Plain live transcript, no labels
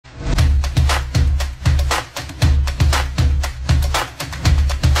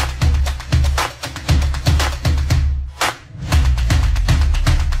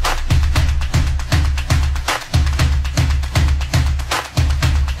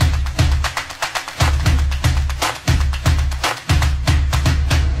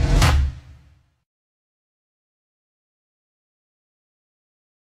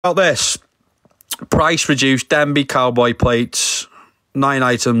About this, price reduced Denby cowboy plates, 9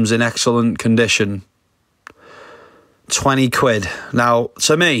 items in excellent condition, 20 quid. Now,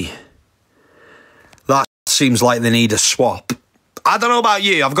 to me, that seems like they need a swap. I don't know about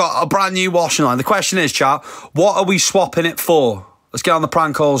you, I've got a brand new washing line. The question is, chat, what are we swapping it for? Let's get on the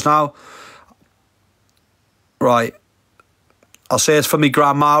prank calls now. Right. I'll say it's for me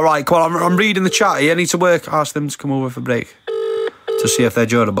grandma. Right, come on, I'm reading the chat here. I need to work. Ask them to come over for break to see if they're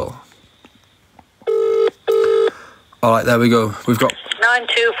durable. All right, there we go. We've got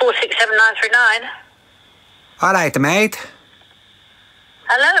 92467939. All right, mate.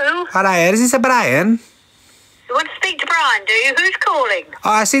 Hello. All right, is this a Brian? You want to speak to Brian, do you? Who's calling?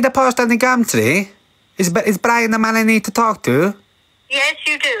 Oh, I see the post on the Gumtree. Is Brian the man I need to talk to? Yes,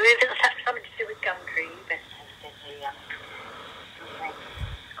 you do. If it's something to do with Gumtree, you best send the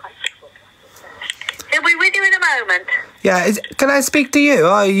He'll be with you in a moment. Yeah, can I speak to you?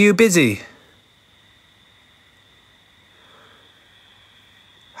 Or are you busy?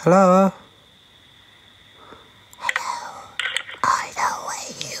 Hello? Hello? I know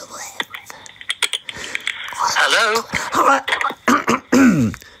where you live. Hello?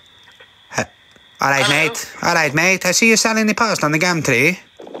 Alright, mate. Alright, mate. I see you selling the post on the Gumtree.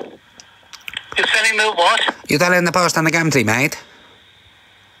 You're selling the what? You're selling the post on the Gumtree, mate.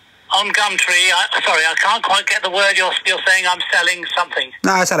 On Gumtree? Sorry, I can't quite get the word. You're saying I'm selling something.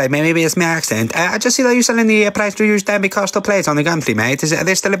 No, it's alright, mate. Maybe it's my accent. I just see that you're selling the price reduced Denby coastal plates on the Gumtree, mate. Are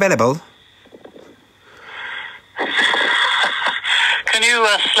they still available? Can you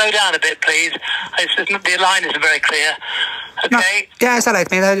slow down a bit, please? The line isn't very clear. Okay? No. Yeah, it's alright,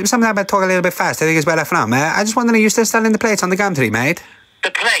 mate. Something about talk a little bit fast. I think it's better from. I just wondering, are you still selling the plates on the Gumtree, mate?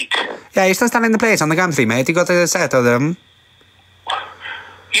 The plate? Yeah, you're still selling the plates on the Gumtree, mate. You got a set of them.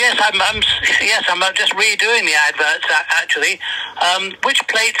 Yes, I'm just redoing the adverts, actually. Which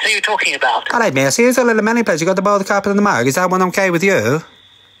plates are you talking about? Alright, mate. I see there's a little many plates. You got the bowl, the carpet and the mug. Is that one okay with you?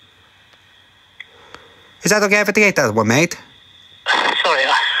 Is that okay if I take that one, mate? Sorry,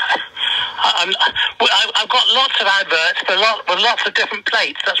 I've got lots of adverts with lots of different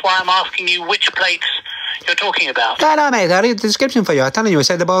plates. That's why I'm asking you which plates you're talking about. No, mate. I read the description for you. I'm telling you, it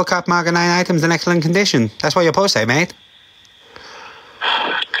said the bowl, cup, mug and 9 items in excellent condition. That's what your post say, mate.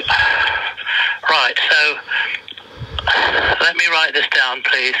 Right, so let me write this down,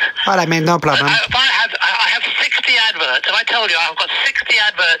 please. All right, mate, no problem. I have 60 adverts. Have I told you I've got 60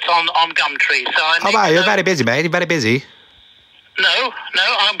 adverts on Gumtree? So I need wow, you're very busy, mate. You're very busy. No,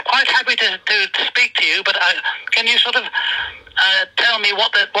 I'm quite happy to speak to you, but can you sort of tell me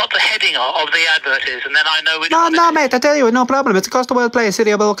what the heading of the advert is, and then I know which one. No, mate, I tell you, no problem. It's a Coastal World Place,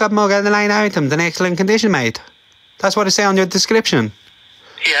 City of Bowl, cup, mug and the 9 items in excellent condition, mate. That's what it say on your description.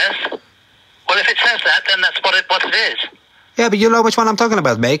 Yes. Well, if it says that, then that's what it is. Yeah, but you know which one I'm talking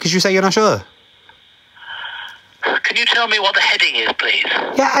about, mate, because you say you're not sure. Can you tell me what the heading is, please?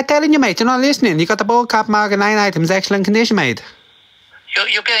 Yeah, I'm telling you, mate, you're not listening. You got the bowl, cup, mug and 9 items, excellent condition, mate.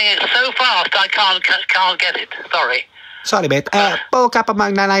 You're getting it so fast, I can't get it. Sorry. Sorry, mate. Bowl, cup,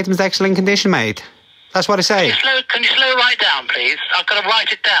 mug, 9 items, excellent condition, mate. That's what it say. Can you slow right down, please? I've got to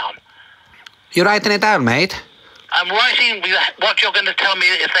write it down. You're writing it down, mate? I'm writing what you're going to tell me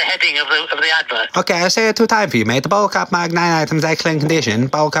is the heading of the advert. Okay, I'll say it 2 times for you, mate. The bowl, cup, mug, 9 items, excellent condition.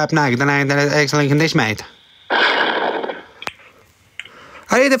 Bowl, cup, mug, the 9 excellent condition, mate. I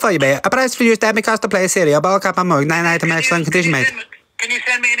read it for you, mate. A price reduced Denby coastal place area, bowl, cup, mug, 9 items, excellent condition, mate. Can you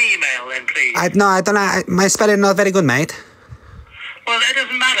send me an email then, please? I don't know. My spelling not very good, mate. Well, that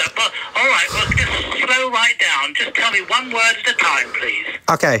doesn't matter. But all right, well, just slow right down. Just tell me one word at a time, please.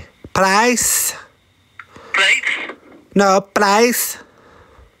 Okay. Price. Plates. No, price.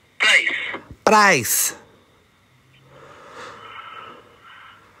 Place. Price.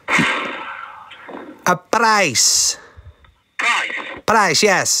 A price. Price. Price,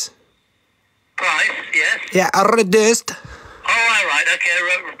 yes. Price, yes. Yeah, reduced. Oh, all right, okay.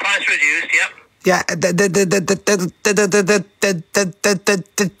 Price reduced, yep. Yeah,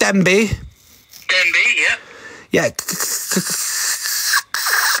 Denby. Denby, yep. Yeah.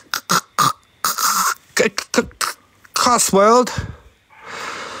 Cotswold.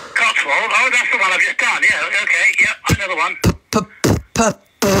 Cotswold. Oh, that's the one I've just done. Yeah. Okay. Yep. Another one.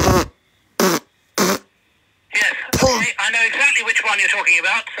 Yes. Okay. I know exactly which one you're talking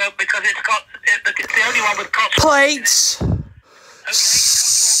about. So because it's the only one with Cotswold. Plates. Okay. Cotswold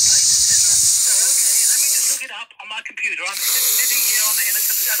plates. So, okay. Let me just look it up on my computer. I'm sitting here in a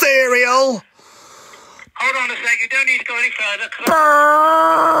computer. Cereal. Hold on a sec. You don't need to go any further.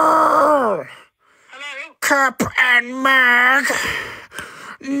 Hello. Cup and mug.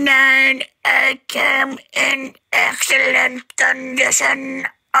 9 item in excellent condition.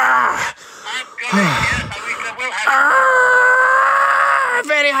 I've got it here, so we'll have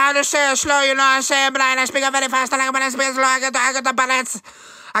Very hard to say slow, you know what I'm saying, Brian. I speak very fast and I speak slow. I got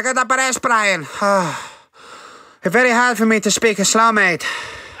the Perez, Brian. It's very hard for me to speak slow, mate.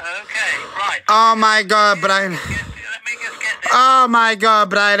 Okay, right. Oh my God, Brian. Let me just get this. Oh my God,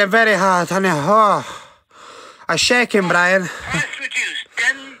 Brian. It's very hard. I'm shaking, Brian. Price reduced.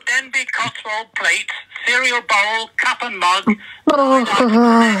 Denby Cotswold plates, cereal bowl, cup and mug, condition.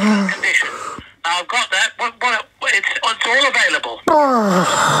 I've got that. It's all available.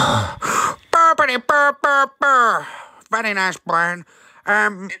 Very nice, Brian.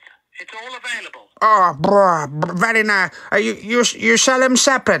 It's all available. Oh, bro, very nice. You sell them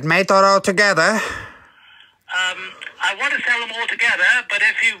separate, mate, or all together? I want to sell them all together, but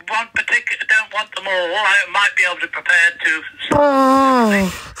if you don't want them all, I might be able to prepare to.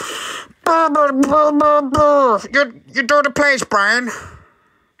 You do the plates, Brian.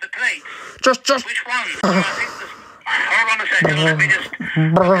 The plates. Just. Which ones? I think hold on a second. Let me just.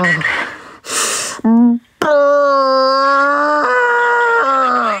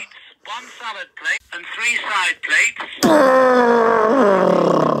 One salad plate and 3 side plates.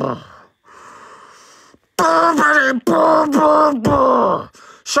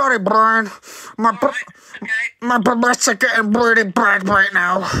 Sorry, Brian. My breasts are getting really bad right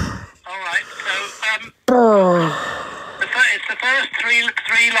now. All right. So it's the first three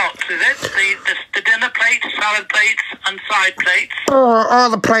lots, is it? The dinner plates, salad plates, and side plates. All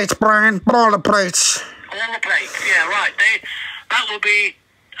the plates, Brian. All the plates. All the plates. Yeah, right. That will be.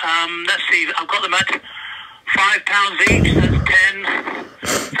 Let's see. I've got them at £5 each. That's 10.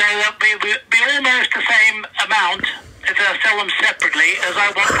 So that'll be almost the same amount if I sell them separately as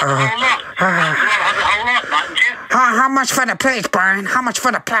I want for the whole lot. I'll have the whole lot, mightn't you? How much for the plates, Brian? How much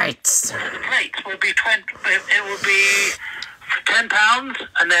for the plates? The plates will be It will be £10,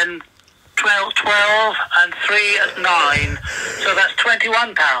 and then 12, and 3 at 9. So that's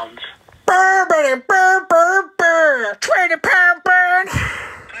 £21. £20, Brian.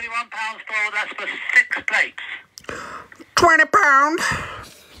 £21 that's for 6 plates. £20.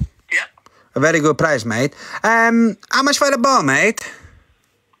 Yep. A very good price, mate. How much for the ball, mate?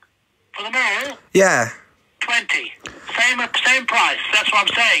 For them all, Yeah. 20. Same price. That's what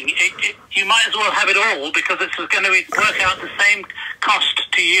I'm saying. You might as well have it all because it's going to work out the same cost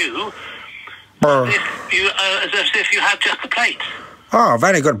to you as if you had just the plates. Oh,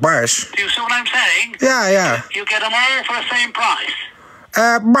 very good price. Do you see what I'm saying? Yeah. You get them all for the same price.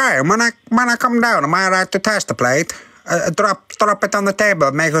 Brian, when I come down, am I right to test the plate? Drop it on the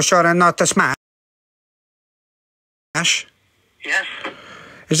table, make sure I'm not to smash. Yes.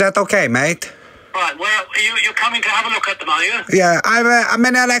 Is that okay, mate? Right. Well, you're coming to have a look at them, are you? Yeah, I'm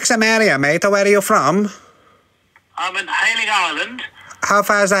in the Wrexham area, mate. Where are you from? I'm in Hailing Island. How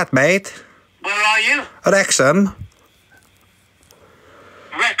far is that, mate? Where are you? Wrexham.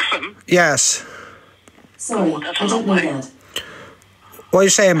 Wrexham. Yes. Sorry, that's I a long don't know way. that. What are you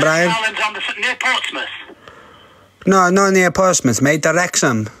saying, Brian? Island's near Portsmouth. No, near Portsmouth, mate. The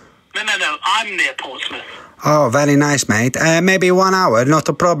Wrexham. No. I'm near Portsmouth. Oh, very nice, mate. Maybe 1 hour, not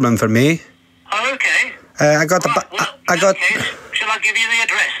a problem for me. Oh, okay. I got Right, the. well, I in got. that case, shall I give you the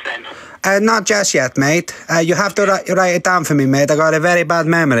address then? Not just yet, mate. You have to write it down for me, mate. I got a very bad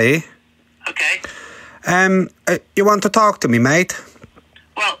memory. Okay. You want to talk to me, mate?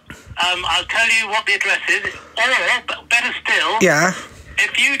 Well, I'll tell you what the address is. Or, better still, Yeah.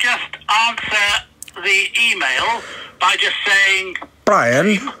 if you just answer the email by just saying,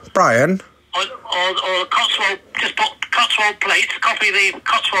 Brian. or Cotswold, just put Cotswold plates, copy the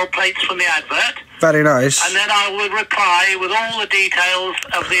Cotswold plates from the advert, Very nice. and then I will reply with all the details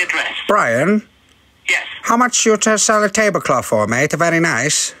of the address. Brian, Yes. how much you to sell a tablecloth for, mate? Very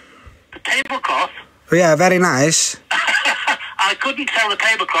nice. The tablecloth, Yeah, very nice. I couldn't sell the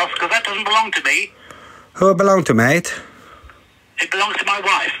tablecloth because that doesn't belong to me. Who it belong to, mate? It belongs to my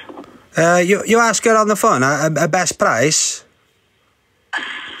wife. You ask her on the phone a best price.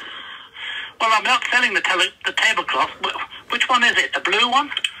 Well, I'm not selling the tablecloth. Which one is it? The blue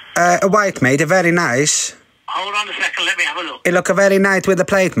one? A white, mate. Very nice. Hold on a second. Let me have a look. It look very nice with the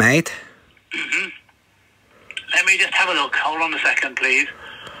plate, mate. Let me just have a look. Hold on a second, please.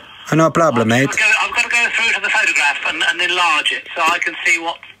 No problem, mate. I've got to go through to the photograph and enlarge it so I can see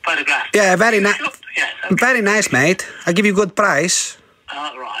what photograph. Yeah, very nice. Yes. Okay. Very nice, mate. I give you good price.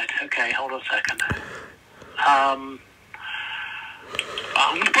 Right. Okay. Hold on a second. I'm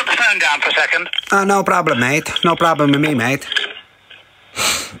going to put the phone down for a second. No problem, mate. No problem with me, mate.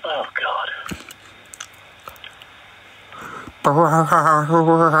 Oh God.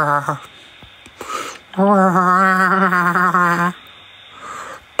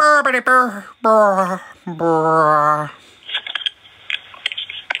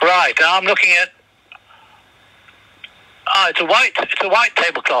 Right, I'm looking at. Oh, it's a white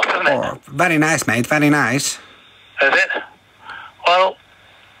tablecloth, isn't it? Oh, very nice, mate. Very nice. Is it? Well,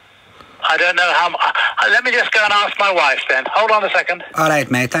 I don't know how. Let me just go and ask my wife then. Hold on a second. All right,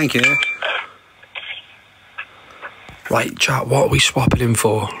 mate. Thank you. Right, chat, what are we swapping him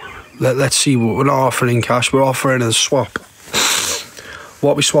for? Let's see, what we're not offering cash, we're offering a swap.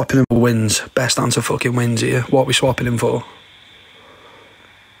 What are we swapping him for wins? Best answer fucking wins here. What are we swapping him for?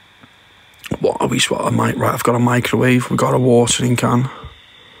 What are we swapping? Right, I've got a microwave, we've got a watering can,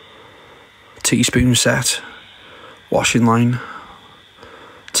 teaspoon set, washing line,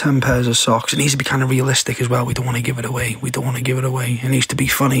 10 pairs of socks. It needs to be kind of realistic as well. We don't want to give it away. It needs to be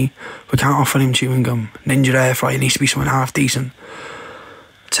funny. We can't offer him chewing gum. Ninja air fryer, it needs to be something half decent.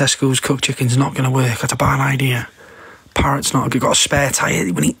 Tesco's cooked chicken's not going to work. That's a bad idea. Parrot's not good. Got a spare tyre.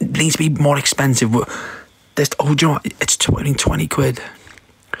 It needs to be more expensive. But this, oh, do you know what? It's 20 quid.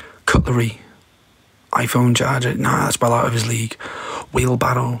 Cutlery. iPhone charger. Nah, that's well out of his league.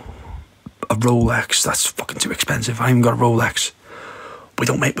 Wheelbarrow. A Rolex. That's fucking too expensive. I haven't got a Rolex. We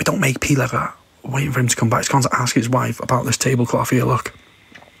don't make pea leather. Waiting for him to come back. He's going to ask his wife about this tablecloth here, look.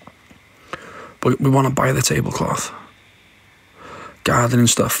 But we want to buy the tablecloth. Gardening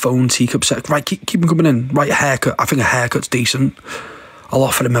stuff, phone, teacup set. Right, keep him coming in. Right, a haircut. I think a haircut's decent. I'll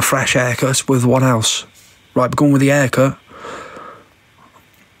offer him a fresh haircut with what else? Right, we're going with the haircut.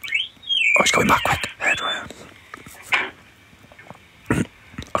 Oh, he's going back quick. Hairdryer.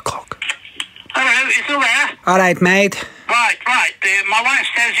 A clock. Hello, you still there? All right, mate. Right. My wife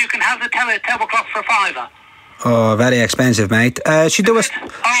says you can have the tablecloth for £5. Oh, very expensive, mate. She do a... All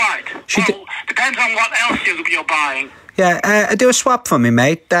right. Well, depends on what else you're buying. Yeah, do a swap for me,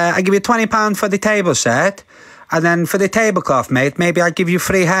 mate. I give you £20 for the table set, and then for the tablecloth, mate, maybe I'll give you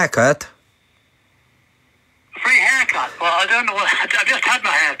free haircut. Free haircut? Well, I don't know. I just had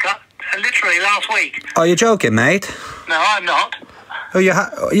my haircut, literally last week. Oh, you're joking, mate? No, I'm not. Oh,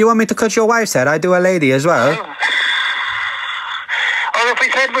 you want me to cut your wife's hair? I do a lady as well. Oh, if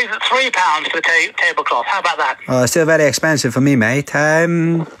we said we £3 for the tablecloth, how about that? Oh, still very expensive for me, mate.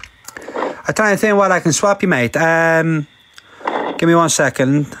 I'm trying to think what I can swap you, mate. Give me 1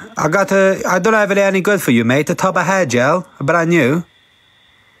 second. I don't have really any good for you, mate. A tub of hair gel, brand new.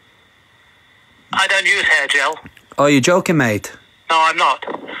 I don't use hair gel. Oh, you're joking, mate? No, I'm not.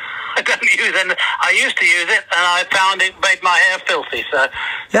 I don't use it. I used to use it, and I found it made my hair filthy. So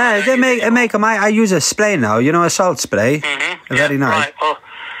yeah, they make them. I use a spray now. You know, a salt spray. Mm-hmm. Very nice. Right. Well,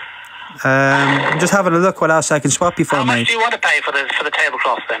 I'm just having a look what else I can swap you for, how mate. How much do you want to pay for the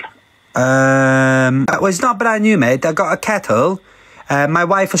tablecloth then? Well, it's not brand new, mate. I got a kettle. My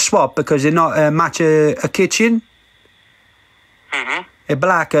wife a swap because it not match a kitchen. Mm-hmm. A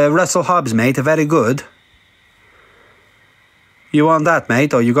black Russell Hobbs, mate. A very good. You want that,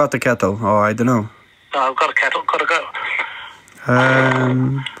 mate? Or you got the kettle? Oh, I don't know. No, I've got a kettle. Got to go.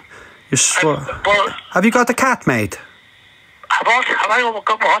 Well, have you got a cat, mate? What? Have I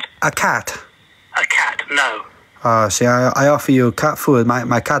got what? A cat. A cat? No. Oh, see, I offer you cat food.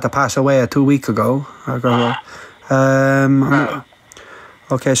 My cat passed away 2 weeks ago. No.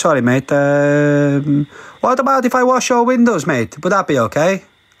 Okay, sorry, mate. What about if I wash your windows, mate? Would that be okay?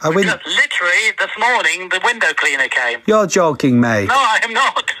 Literally, this morning, the window cleaner came. You're joking, mate. No, I am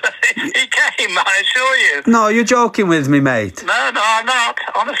not. He came, I assure you. No, you're joking with me, mate. No, I'm not,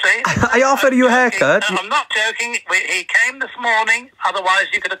 honestly. I offered you a haircut. No, I'm not joking. He came this morning,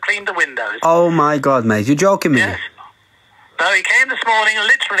 otherwise you could have cleaned the windows. Oh, my God, mate. You're joking me. Yes. No, he came this morning,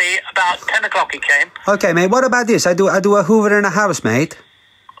 literally, about 10 o'clock he came. Okay, mate, what about this? I do a hoover in a house, mate.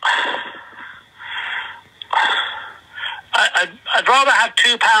 I'd rather have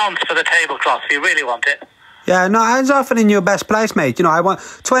 £2 for the tablecloth if you really want it. Yeah, no, I was offering you best price, mate. You know, I want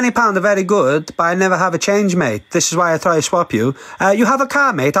 £20 are very good, but I never have a change, mate. This is why I try to swap you. You have a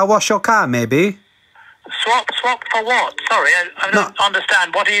car, mate. I'll wash your car, maybe. Swap for what? Sorry, I don't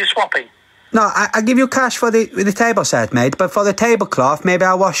understand. What are you swapping? No, I give you cash for the table set, mate, but for the tablecloth, maybe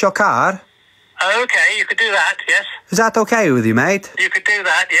I'll wash your car. Okay, you could do that, yes. Is that okay with you, mate? You could do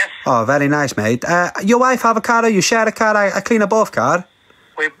that, yes. Oh, very nice, mate. Your wife have a car or you share a car? I clean a both car.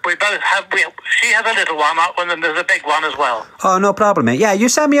 We both have... she has a little one, and then there's a big one as well. Oh, no problem, mate. Yeah, you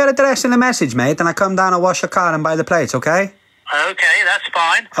send me your address in a message, mate, and I come down and wash your car and buy the plates, okay? Okay, that's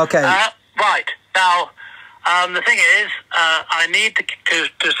fine. Okay. Right, now... the thing is, I need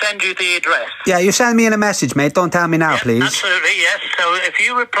to send you the address. Yeah, you send me in a message, mate. Don't tell me now, yes, please. Absolutely, yes. So if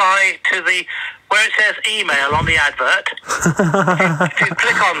you reply to where it says email on the advert, if you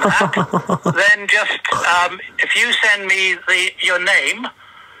click on that, then just, if you send me your name,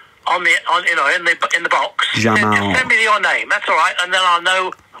 in the box. Jamal. Just send me your name. That's all right, and then I'll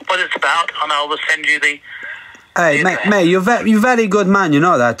know what it's about, and I will send you the. Hey, mate, you're very good man. You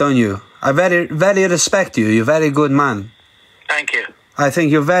know that, don't you? I very respect you. You're very good man. Thank you. I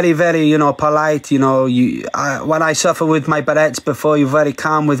think you're very, very, polite. When I suffer with my Barrettes before, you're very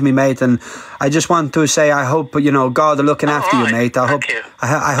calm with me, mate. And I just want to say, I hope, God are looking after you, mate. I hope. I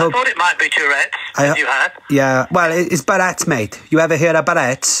hope. I thought it might be Tourette's that you had. Yeah, well, it's Barrettes, mate. You ever hear of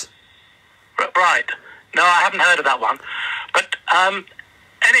Barrettes? Right. No, I haven't heard of that one. But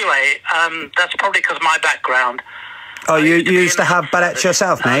anyway, that's probably because of my background. Oh, you used to have Barrettes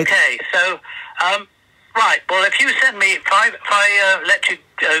yourself, mate? Okay, so, right. Well, if you send me, if I let you,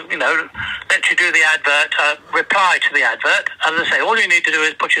 let you do the advert, reply to the advert, as I say, all you need to do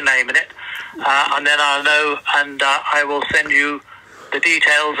is put your name in it, and then I'll know, and I will send you the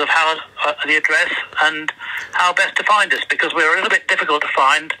details of how the address and how best to find us, because we're a little bit difficult to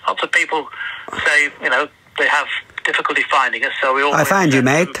find. Lots of people say, they have difficulty finding us, so we always. I find you,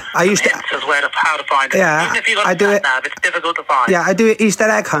 mate. I used to. As well of how to find us. Yeah, even if you got I do it. Nav, it's difficult to find. Yeah, I do Easter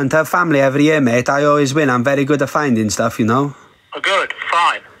egg hunt of family every year, mate. I always win. I'm very good at finding stuff, Oh, good,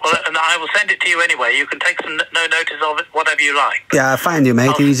 fine. Well, and I will send it to you anyway. You can take no notice of it, whatever you like. Yeah, I find you,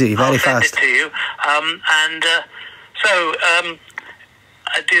 mate. Easy, very fast. I'll send it to you.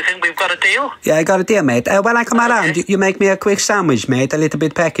 Do you think we've got a deal? Yeah, I got a deal, mate. When I come around, you make me a quick sandwich, mate. A little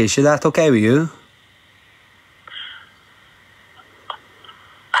bit peckish. Is that okay with you?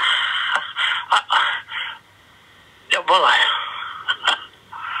 Well,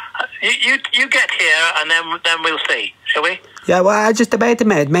 you get here and then we'll see, shall we? Yeah, well, I just debated,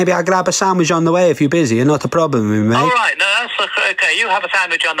 mate. Maybe I'll grab a sandwich on the way if you're busy. You're not a problem with me, mate. All right, no, that's okay. You have a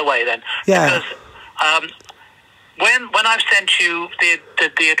sandwich on the way then. Yeah. Because when I've sent you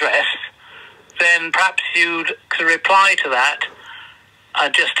the address, then perhaps you could reply to that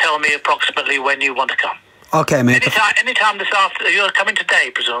and just tell me approximately when you want to come. Okay, mate. Anytime this afternoon. You're coming today,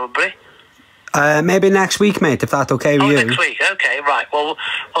 presumably. Maybe next week, mate, if that's okay with you. Next week. Okay, right. Well,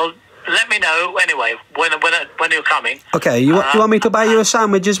 let me know anyway when you're coming. Okay, you want me to buy you a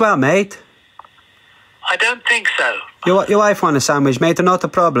sandwich as well, mate? I don't think so. Your wife want a sandwich, mate? Not a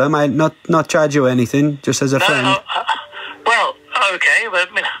problem. I not charge you anything, just as a friend. Well, okay, but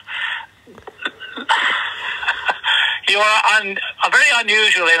I mean, you are very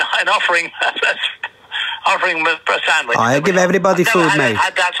unusual in offering a sandwich. I give everybody food, mate. I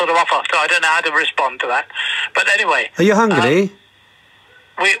had that sort of offer, so I don't know how to respond to that. But anyway, are you hungry?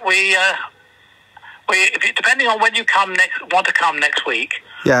 We depending on when you want to come next week.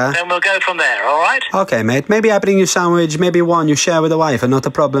 Yeah. Then we'll go from there. All right. Okay, mate. Maybe I bring you a sandwich. Maybe one you share with the wife, and not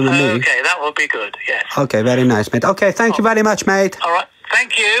a problem with me. Okay, that will be good. Yes. Okay, very nice, mate. Okay, thank you very much, mate. All right.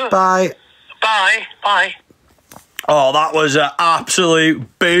 Thank you. Bye. Bye. Bye. Oh, that was an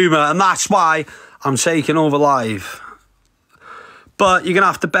absolute boomer, and that's why I'm taking over live. But you're going to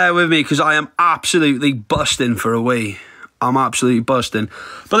have to bear with me because I am absolutely busting for a wee. I'm absolutely busting.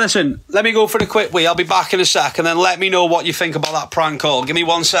 But listen, let me go for the quick wee. I'll be back in a sec, and then let me know what you think about that prank call. Give me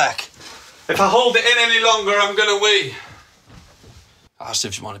 1 sec. If I hold it in any longer, I'm going to wee. Asked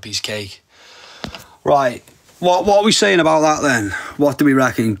if you want a piece of cake. Right. What are we saying about that then? What do we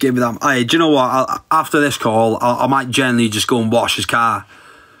reckon? Give me that. Hey, do you know what? After this call, I might generally just go and wash his car.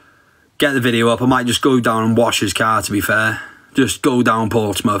 Get the video up. I might just go down and wash his car, to be fair. Just go down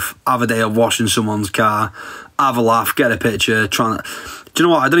Portsmouth, have a day of washing someone's car, have a laugh, get a picture. Do you know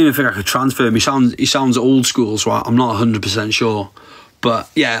what? I don't even think I could transfer him. He sounds old school, so I'm not 100% sure. But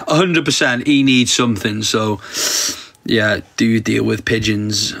yeah, 100% he needs something. So yeah, do you deal with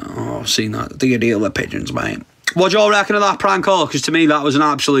pigeons? Oh, I've seen that. Do you deal with pigeons, mate? What do you all reckon of that prank call? Because to me, that was an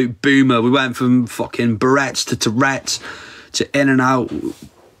absolute boomer. We went from fucking Barrettes to Tourette's to in and out.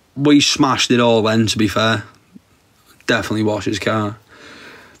 We smashed it all then, to be fair. Definitely wash his car.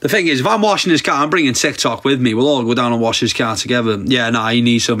 The thing is, if I'm washing his car, I'm bringing TikTok with me. We'll all go down and wash his car together. Yeah, nah, he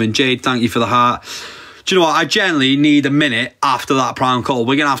needs something. Jade, thank you for the heart. Do you know what? I generally need a minute after that prank call.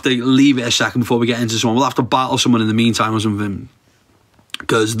 We're going to have to leave it a second before we get into someone. We'll have to battle someone in the meantime or something.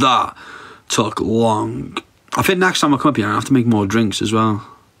 Because that took long. I think next time I come up here, I have to make more drinks as well.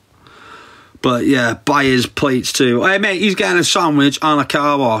 But yeah, buy his plates too. Hey mate, he's getting a sandwich and a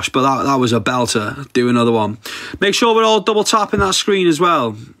car wash, but that was a belter. Do another one. Make sure we're all double tapping that screen as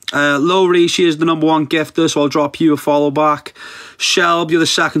well. Lowry, she is the #1 gifter, so I'll drop you a follow back. Shelb, you're the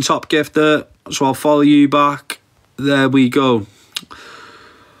second top gifter, so I'll follow you back. There we go.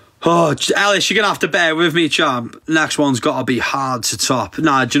 Oh, Ellis, you're going to have to bear with me, champ. Next one's got to be hard to top.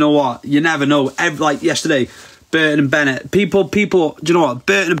 Nah, do you know what? You never know. Like yesterday, Burton and Bennett. People, do you know what?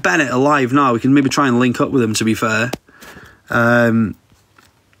 Burton and Bennett are live now. We can maybe try and link up with them, to be fair.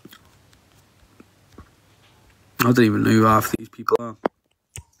 I don't even know who half these people are.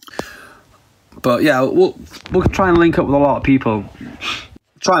 But yeah, we'll try and link up with a lot of people.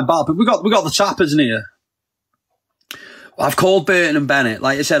 Try and battle. But we got the tappers in here. I've called Burton and Bennett.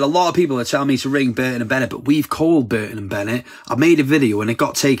 Like I said, a lot of people are telling me to ring Burton and Bennett, but we've called Burton and Bennett. I made a video and it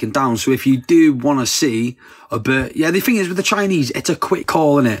got taken down. So if you do want to see a Burton... Yeah, the thing is with the Chinese, it's a quick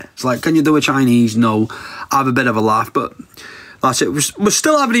call, innit? It's like, can you do a Chinese? No. Have a bit of a laugh, but that's it. We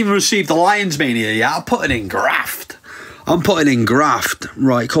still haven't even received the Lions Mania yet. I'm putting in graft.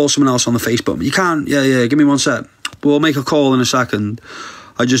 Right, call someone else on the Facebook. You can't... Yeah, give me 1 sec. We'll make a call in a second.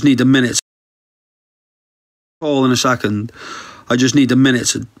 I just need a minute. I just need a minute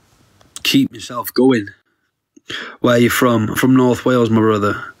to keep myself going. Where are you from? I'm from North Wales, my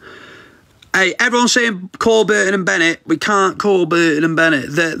brother. Hey, everyone's saying call Burton and Bennett. We can't call Burton and Bennett.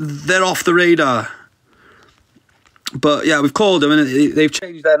 They're off the radar. But yeah, we've called them and they've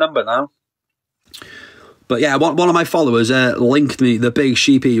changed their number now. But yeah, one of my followers linked me, the big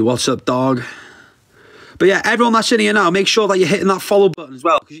sheepy. What's up, dog? But yeah, everyone that's in here now, make sure that you're hitting that follow button as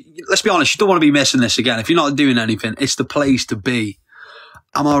well. Because let's be honest, you don't want to be missing this again. If you're not doing anything, it's the place to be.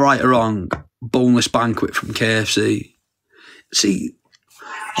 Am I right or wrong? Boneless banquet from KFC. See.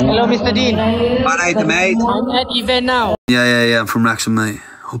 Hello, Mr. Dean. All right, mate. I'm at event now. Yeah. I'm from Wrexham, mate.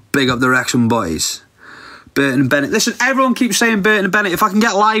 I'll big up the Wrexham boys. Burton and Bennett. Listen, everyone keeps saying Burton and Bennett. If I can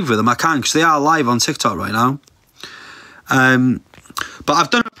get live with them, I can, because they are live on TikTok right now. But I've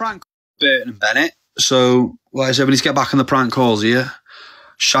done a prank with Burton and Bennett. So, like I said, we need to get back on the prank calls here.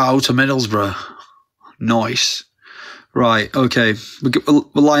 Shout out to Middlesbrough. Nice. Right, okay. We're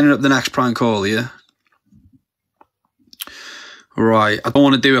lining up the next prank call here. Right, I don't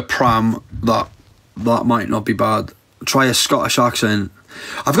want to do a pram. That might not be bad. Try a Scottish accent.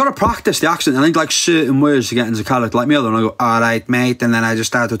 I've got to practice the accent. I think like certain words to get into character. Like me other one, I go, alright, mate. And then I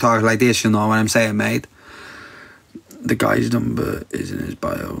just start to talk like this, you know what I'm saying, mate. The guy's number is in his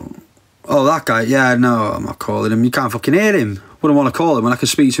bio. Oh, that guy. Yeah, no, I'm not calling him. You can't fucking hear him. Wouldn't want to call him when I can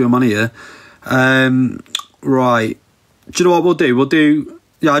speak to him on here. Right. Do you know what we'll do?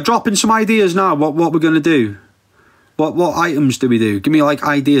 Yeah, drop in some ideas now. What we're going to do. What items do we do? Give me, like,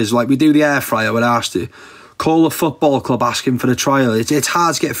 ideas. Like, we do the air fryer, we're asked to. Call a football club, ask him for the trial. It's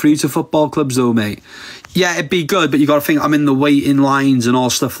hard to get through to football clubs, though, mate. Yeah, it'd be good, but you got to think I'm in the waiting lines and all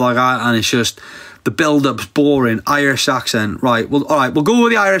stuff like that, and it's just... The build-up's boring. Irish accent. Right, well, all right, we'll go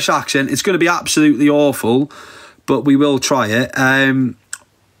with the Irish accent. It's going to be absolutely awful, but we will try it. Oh,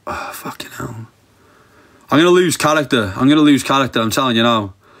 fucking hell. I'm going to lose character. I'm telling you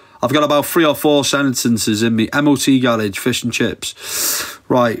now. I've got about 3 or 4 sentences in me. MOT garage, fish and chips.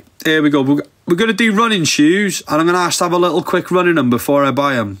 Right, here we go. We're going to do running shoes, and I'm going to have to have a little quick run in them before I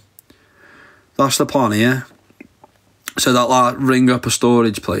buy them. That's the plan here. So that like ring up a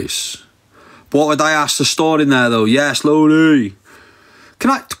storage place. What would I ask to store in there, though? Yes, slowly.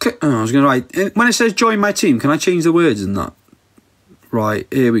 I was going to write... When it says join my team, can I change the words in that? Right,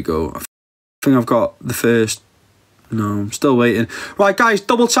 here we go. I think I've got the first... No, I'm still waiting. Right, guys,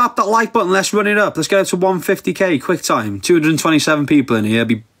 double tap that like button. Let's run it up. Let's get it to 150k. Quick time. 227 people in here.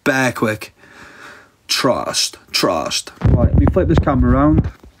 Be bare quick. Trust. Right, let me flip this camera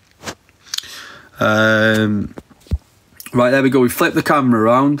around. Right, there we go. We flip the camera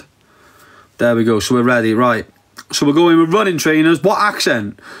around. There we go, so we're ready, right. So we're going with running trainers. What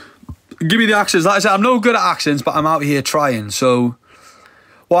accent? Give me the accents. Like I said, I'm no good at accents, but I'm out here trying. So,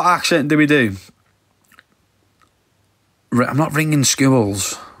 what accent do we do? I'm not ringing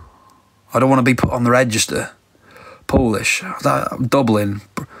schools. I don't want to be put on the register. Polish. Dublin.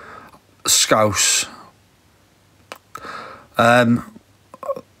 Scouse.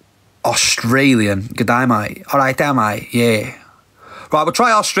 Australian. Good day, mate. Alright there, mate. Yeah. Right, we'll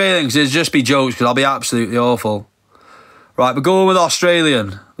try Australian because it'll just be jokes because I'll be absolutely awful. Right, we're going with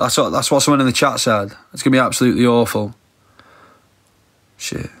Australian. That's what someone in the chat said. It's going to be absolutely awful.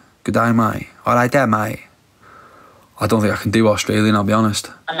 Shit. Good day, mate. Alright there, mate. I don't think I can do Australian, I'll be honest.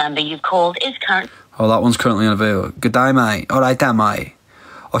 The number you've called is current. Oh, that one's currently unavailable. Good day, mate. Alright there, mate.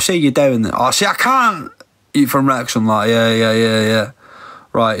 I'll see you doing that. Oh, see, I can't eat from Wrexham, like, yeah.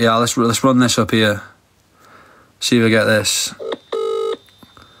 Right, yeah, let's run this up here. See if I get this.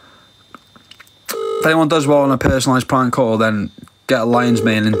 If anyone does want a personalised prank call, then get a Lions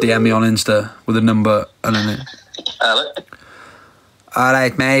Mane and DM me on Insta with a number and then. Hello.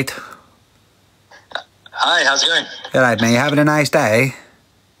 Alright, mate. Hi, how's it going? Alright, mate. You having a nice day?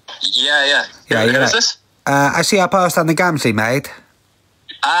 Yeah. Yeah, Who is this? I see a post on the Gamsey, mate.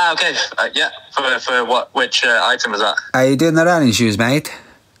 Ah, okay. Yeah. For what? Which item is that? Are you doing the running shoes, mate?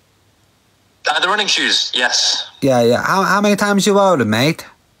 The running shoes. Yes. Yeah. How many times you wore them, mate?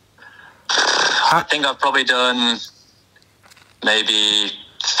 I think I've probably done maybe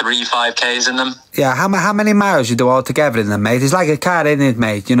 3 5Ks in them. Yeah, how many miles you do altogether in them, mate? It's like a car, isn't it,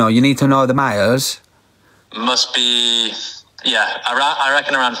 mate? You know, you need to know the miles. Must be, yeah, I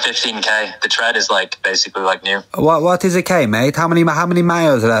reckon around 15K. The tread is like basically like new. What is a K, mate? How many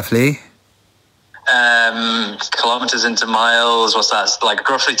miles roughly? Kilometers into miles, what's that? Like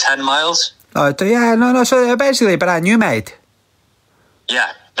roughly 10 miles. Oh, yeah, no, so they're basically brand new, mate.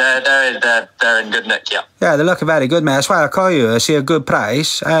 Yeah, they're in good nick, yeah. Yeah, they look very good, mate. That's why I call you. I see a good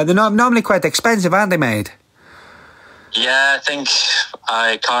price. They're normally quite expensive, aren't they, mate? Yeah, I think,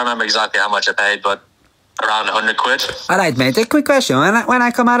 I can't remember exactly how much I paid, but around 100 quid. All right, mate. A quick question. When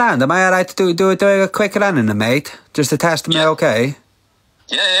I come around, am I all right to do a quick run in them, mate? Just to test them, okay?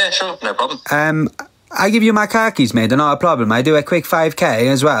 Yeah, sure, no problem. I give you my car keys, mate. They're not a problem. I do a quick 5K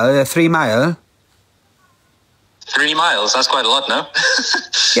as well, a 3 mile. 3 miles, that's quite a lot, no?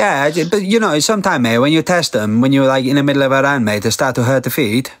 Yeah, but you know, sometimes, mate, when you test them, when you're like in the middle of a run, mate, they start to hurt the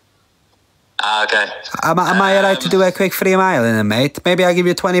feet. Okay. Am I all right to do a quick 3 mile in them, mate? Maybe I'll give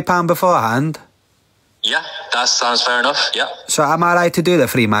you £20 beforehand. Yeah, that sounds fair enough, yeah. So am I all right to do the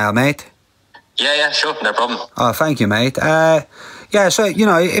 3 mile, mate? Yeah, sure, no problem. Oh, thank you, mate. Yeah, so, you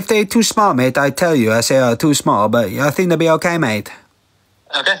know, if they're too small, mate, I tell you, I say, oh, too small, but I think they'll be okay, mate.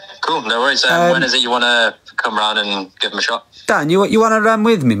 Okay, cool, no worries. When is it you want to come round and give them a shot? Dan, you want to run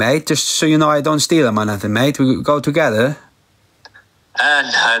with me, mate? Just so you know I don't steal them or nothing, mate. We go together.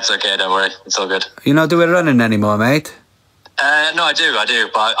 No, it's okay, don't worry. It's all good. You're not doing running anymore, mate? No, I do,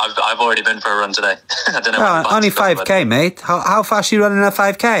 but I've already been for a run today. I don't know. Oh, only 5K, mate. How fast are you running a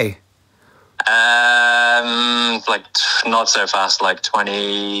 5K? Like not so fast, like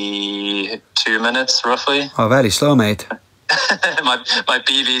 22 minutes roughly. Oh, very slow, mate. my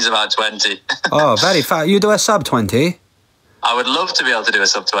PB's about 20. Oh, very fast. You do a sub 20? I would love to be able to do a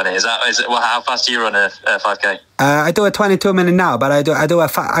sub 20. Is it? Well, how fast do you run a 5K? I do a 22 minute now, but I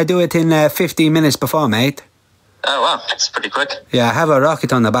do it in 15 minutes before, mate. Oh wow, that's pretty quick. Yeah, I have a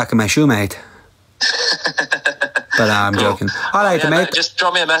rocket on the back of my shoe, mate. But I'm Cool. joking. All right, Yeah, mate. no, just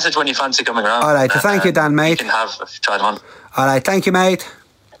drop me a message when you fancy coming around. All right, thank you, Dan, mate. You can try them on. All right, thank you, mate.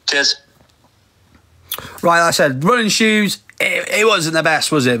 Cheers. Right, like I said, running shoes, it wasn't the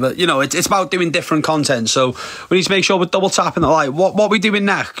best, was it? But, you know, it's about doing different content. So we need to make sure we're double tapping the light. What we doing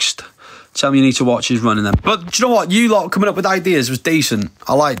next? Tell me you need to watch is running them. But do you know what? You lot coming up with ideas was decent.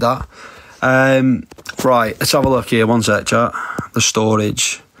 I like that. Right, let's have a look here. One sec, chat. The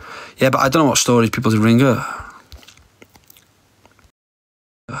storage. Yeah, but I don't know what storage people do ring up.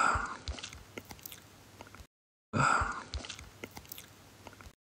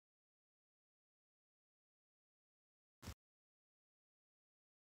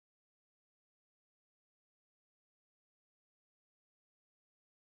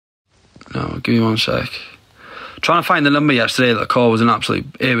 No, give me one sec. Trying to find the number yesterday that the call was an absolute...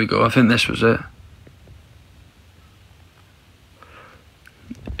 Here we go, I think this was it.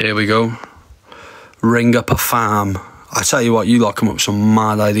 Here we go. Ring up a farm. I tell you what, you lot come up with some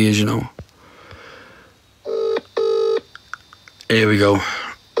mad ideas, you know. Here we go.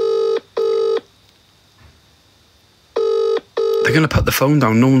 They're going to put the phone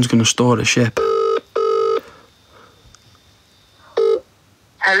down. No one's going to store the ship.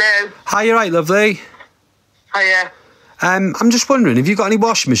 Hello. Hi, you right, lovely? Hiya. I'm just wondering, have you got any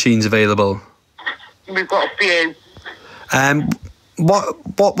washing machines available? We've got a few.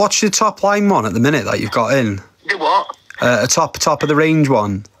 What's your top line one at the minute that you've got in? The what? A top of the range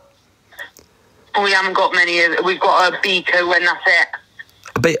one. We haven't got many. We've got a Beco one, that's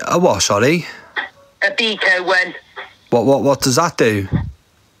it. A what, sorry? A Beco one. What does that do?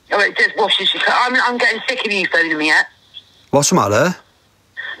 Oh, it just washes your car. I'm getting sick of you phoning me up. What's the matter?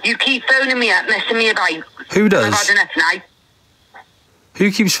 You keep phoning me up, messing me about. Who does? I've had enough now.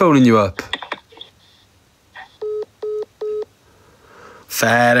 Who keeps phoning you up?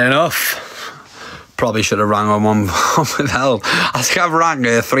 Fair enough. Probably should have rang on one with help. I think I've rang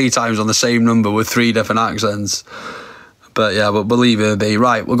her 3 times on the same number with 3 different accents. But yeah, but believe it be.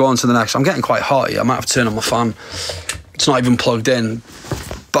 Right, we'll go on to the next. I'm getting quite hot here. I might have to turn on my fan. It's not even plugged in.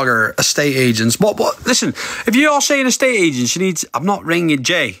 Bugger, estate agents. What? Listen, if you're saying estate agents, you need to... I'm not ringing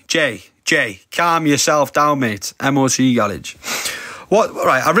Jay. Calm yourself down, mate. MOT garage. What?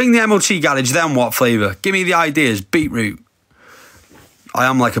 Right, I ring the MOT garage, then what flavour? Give me the ideas. Beetroot. I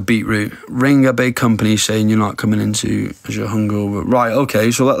am like a beetroot. Ring a big company saying you're not coming into as you're hungover. Right,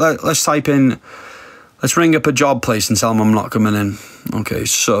 okay, so let's type in... Let's ring up a job place and tell them I'm not coming in. Okay,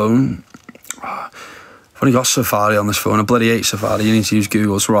 so... I've only got Safari on this phone. I bloody hate Safari. You need to use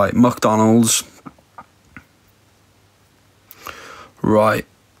Google's. Right, McDonald's. Right,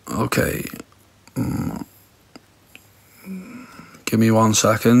 Okay. Give me 1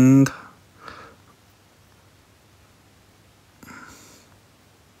 second.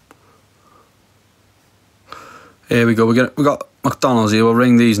 Here we go. We got McDonald's here. We'll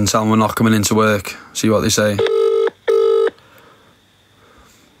ring these and tell them we're not coming into work. See what they say.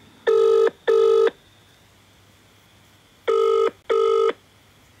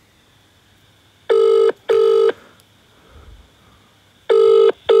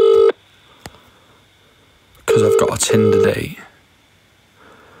 Because I've got a Tinder date.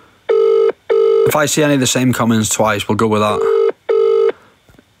 If I see any of the same comments twice, we'll go with that.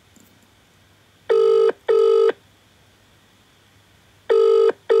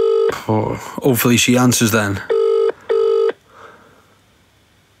 Oh, hopefully she answers then.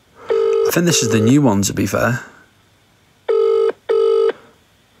 I think this is the new one, to be fair.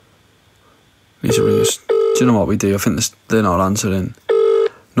 Need to ring us. Do you know what we do? I think they're not answering.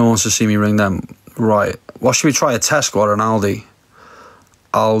 No one wants to see me ring them. Right. What should we try? A Tesco or an Aldi?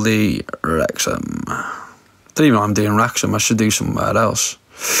 Aldi, Wrexham. Don't even know I'm doing Wrexham. I should do somewhere else.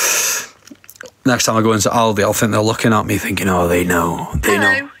 Next time I go into Aldi, I'll think they're looking at me thinking, oh, they know.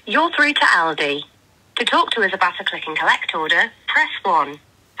 Hello, you're through to Aldi. To talk to us about a click and collect order, press 1.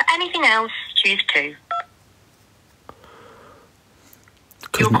 For anything else, choose 2.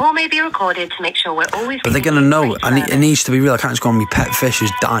 Your call may be recorded to make sure we're always... But they're going to know. It needs to be real. I can't just go on my pet fish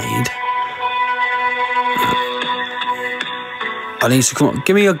has died. I need to come up.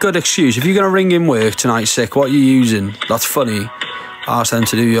 Give me a good excuse. If you're going to ring in work tonight sick, what are you using? That's funny. Ask them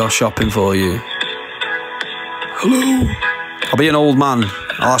to do your shopping for you. Hello? I'll be an old man.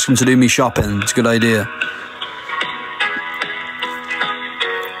 I'll ask them to do me shopping. It's a good idea.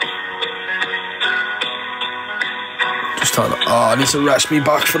 Just like that. Oh, I need to rest me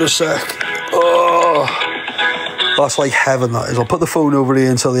back for a sec. Oh, that's like heaven, that is. I'll put the phone over here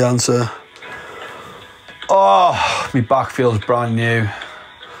until they answer. Oh, my back feels brand new.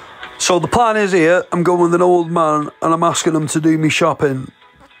 So the plan is here, I'm going with an old man and I'm asking him to do me shopping.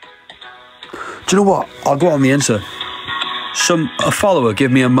 Do you know what? I'll go on the Insta. A follower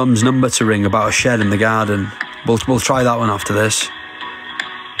gave me a mum's number to ring about a shed in the garden. We'll try that one after this.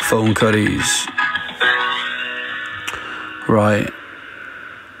 Phone curries. Right,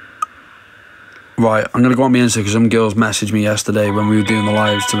 I'm going to go on my Insta because some girls messaged me yesterday when we were doing the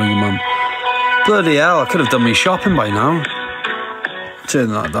lives to ring a mum. Bloody hell, I could have done me shopping by now. Turn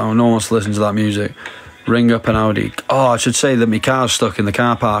that down, no one wants to listen to that music. Ring up an Audi. Oh, I should say that my car's stuck in the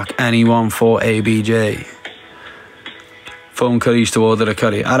car park. Anyone for ABJ? Phone curries to order a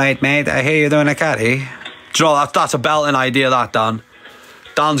curry. Alright mate, I hear you're doing a curry. Do you know, that's a belting idea, that, Dan.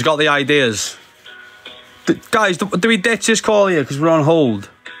 Dan's got the ideas. Guys, do we ditch this call here because we're on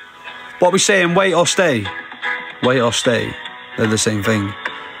hold? What are we saying, wait or stay? Wait or stay. They're the same thing.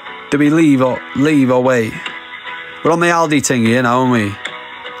 Do we leave or wait? We're on the Aldi thing here now, aren't we?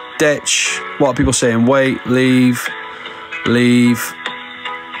 Ditch. What are people saying? Wait, leave. Right,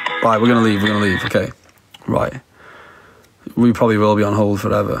 we're going to leave, okay. Right. We probably will be on hold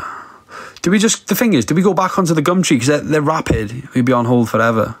forever. The thing is, do we go back onto the Gumtree? Because they're rapid. We'd be on hold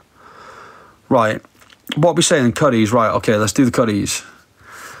forever. Right. What are we saying? Curries, right, okay, let's do the curries.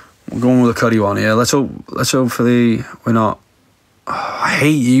 We're going with the curry one here. Let's hope for the... We're not... Oh, I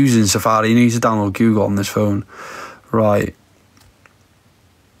hate using Safari. You need to download Google on this phone. Right.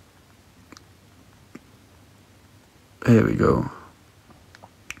 Here we go.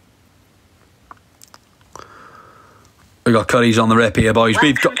 We got curries on the rip here, boys.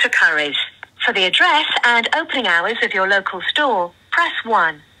 Welcome to Currys. For the address and opening hours of your local store, press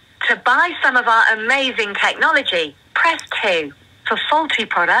 1. To buy some of our amazing technology, press 2. For faulty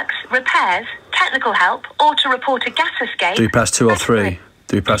products, repairs, technical help, or to report a gas escape, do you press 2 or 3?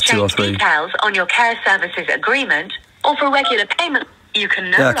 Do you press 2 or 3? Details on your care services agreement, or for regular payment, you can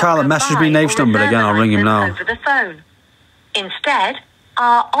no Carla, message me Nate's number again. I'll ring him now. Over the phone. Instead,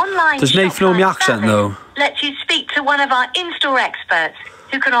 our online does Nate know my accent though? Lets you speak to one of our in-store experts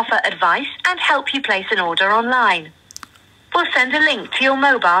who can offer advice and help you place an order online. We'll send a link to your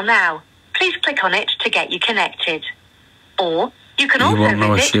mobile now. Please click on it to get you connected. Or you can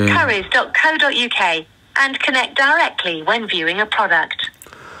also visit currys.co.uk and connect directly when viewing a product.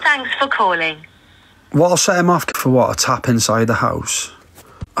 Thanks for calling. What, I'll set him off for what? A tap inside the house?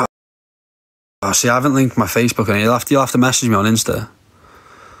 Oh, see, I haven't linked my Facebook on it. You'll have to message me on Insta.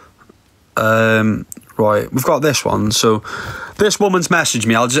 Right, we've got this one. So this woman's messaged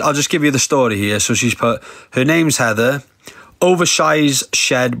me. I'll just give you the story here. So she's put, her name's Heather. Oversized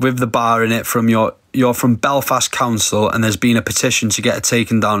shed with the bar in it from your you're from Belfast Council and there's been a petition to get it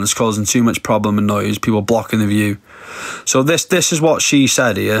taken down. It's causing too much problem and noise, people blocking the view. So this is what she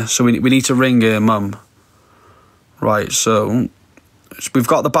said here. So we need to ring her mum. Right, so we've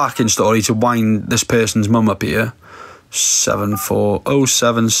got the backing story to wind this person's mum up here.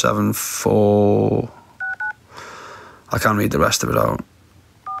 740774. I can't read the rest of it out.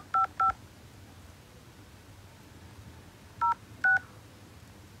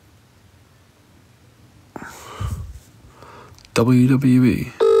 WWE.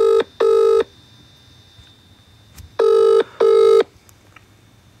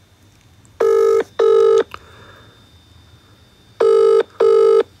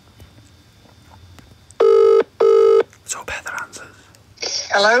 Let's hope Heather answers.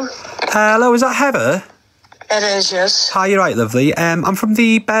 Hello? Hello, is that Heather? It is, yes. Hi, you're right, lovely. I'm from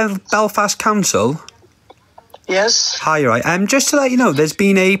the Belfast Council. Yes. Hi, you're right. Just to let you know, there's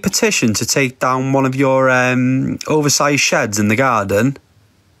been a petition to take down one of your oversized sheds in the garden.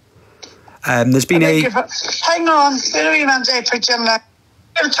 There's been a... Hang on. Wait a minute, I put you in there.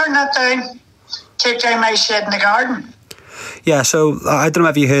 You'll turn that down. Take down my shed in the garden. Yeah, so I don't know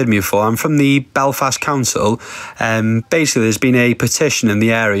if you heard me before. I'm from the Belfast Council. Basically, there's been a petition in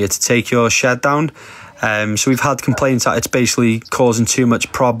the area to take your shed down. So we've had complaints that it's basically causing too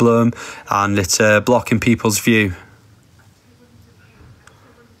much problem and it's blocking people's view.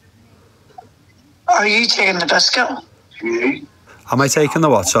 Are you taking the biscuit? Am I taking the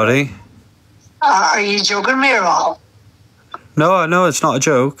what, sorry? Are you joking me or what? No, it's not a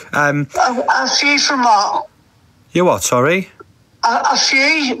joke. A few from what? You what, sorry? A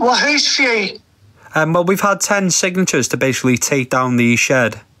few? Well, who's few? Well, we've had 10 signatures to basically take down the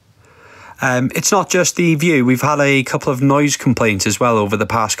shed. It's not just the view. We've had a couple of noise complaints as well over the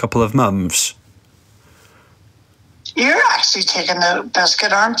past couple of months. You're actually taking the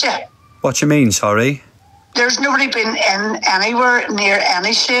biscuit, aren't you? What do you mean, sorry? There's nobody been in anywhere near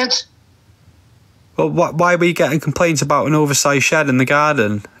any shed. Well, why are we getting complaints about an oversized shed in the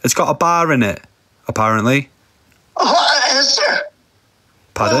garden? It's got a bar in it, apparently. What is there?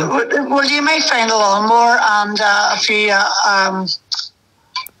 Pardon? Well, you may find a lawnmower and a few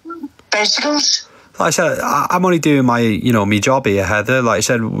bicycles. Like I said, I'm only doing my job here, Heather. Like I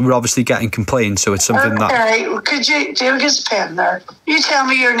said, we're obviously getting complaints, so it's something that... Okay, could you get a pen there? You tell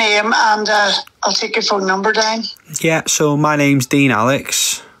me your name and I'll take your phone number down. Yeah, so my name's Dean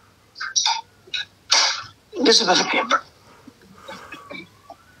Alex. There's a bit of paper.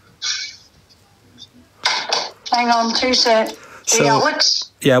 Hang on, 2 seconds. So,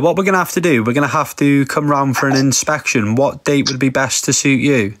 Alex? Yeah, what we're going to have to do, we're going to have to come round for an inspection. What date would be best to suit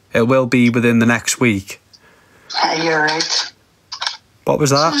you? It will be within the next week. You're right. What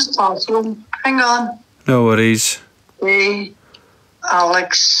was that? Hang on. No worries.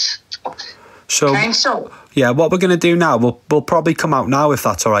 Alex. So, Council. Yeah, what we're going to do now, we'll probably come out now if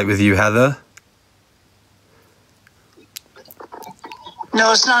that's all right with you, Heather.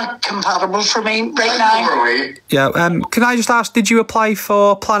 No, it's not compatible for me right now. Yeah, can I just ask, did you apply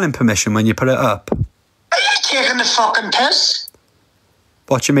for planning permission when you put it up? Are you taking the fucking piss?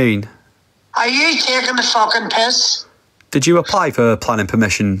 What do you mean? Are you taking the fucking piss? Did you apply for planning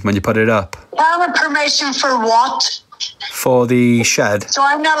permission when you put it up? Planning permission for what? For the shed. So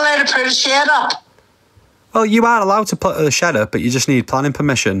I'm not allowed to put a shed up? Well, you are allowed to put a shed up, but you just need planning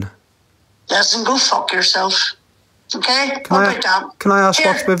permission. Listen, go fuck yourself. Okay? Can I ask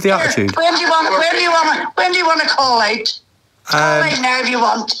what's with the attitude? When do you want to call out? Call out now if you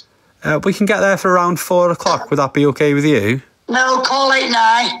want. We can get there for around 4 o'clock. Would that be okay with you? No, call out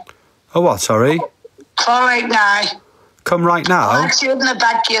now. Oh, what, sorry? Call out now. Come right now? I'll open the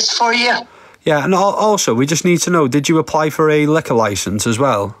back gates for you. Yeah, and also, we just need to know, did you apply for a liquor licence as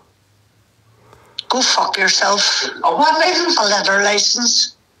well? Go fuck yourself. What licence? A leather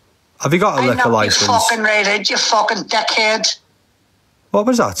licence. Have you got a liquor licence? You fucking rated, you fucking dickhead. What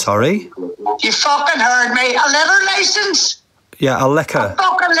was that, sorry? You fucking heard me. A leather licence? Yeah, a liquor. A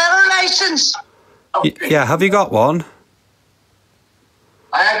fucking leather licence. Yeah, have you got one?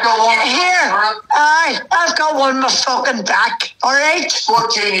 I have got one. Here. I've got one in my fucking back. All right?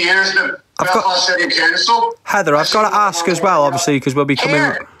 14 years in the Belfast City Council. Heather, I've got to ask as well, obviously, because we'll be coming...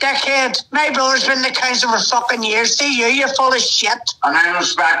 Here, dickhead. My brother's been in the council for fucking years. See you, you're full of shit. And I'm an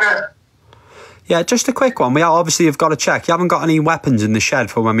inspector. Yeah, just a quick one. We obviously have got to check. You haven't got any weapons in the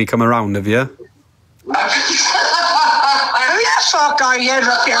shed for when we come around, have you? Who the fuck are you?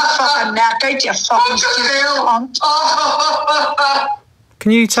 Rip your fucking neck out, you fucking stupid cunt.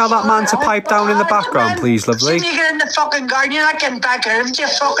 Can you tell that man to pipe down in the background, please, lovely? See you get in the fucking garden, you're not getting back out, you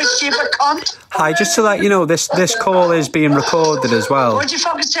fucking stupid cunt. Hi, just to let you know, this call is being recorded as well. What'd you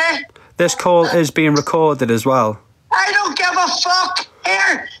fucking say? this call is being recorded as well. I don't give a fuck.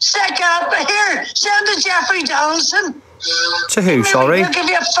 Here, stick it up here. Send to Jeffrey Donaldson. To who, sorry? He'll give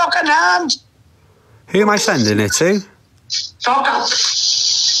you a fucking hand. Who am I sending it to? Fuck off.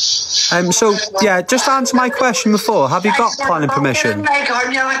 So, yeah, just answer my question before. Have you got planning permission?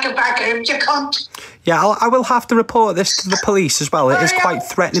 Yeah, I will have to report this to the police as well. It is quite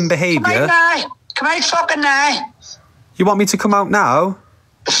threatening behaviour. Come out fucking now. You want me to come out now?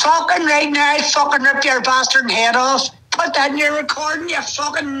 Fucking right now, fucking rip your bastard head off. Put that in your recording, you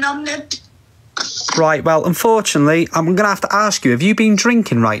fucking numbnut. Right, well, unfortunately, I'm going to have to ask you, have you been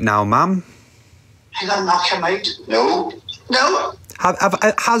drinking right now, ma'am? I'm going to knock him out. No. No.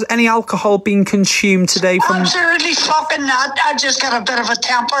 Has any alcohol been consumed today from... Absolutely fucking not. I just got a bit of a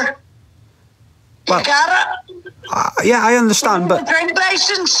temper. Well, you got it? Yeah, I understand, but... Drink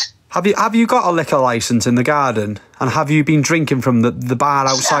license? Have you got a liquor licence in the garden? And have you been drinking from the bar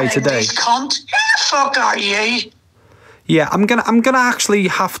outside today? Cunt. Who the fuck are you? Yeah, I'm gonna actually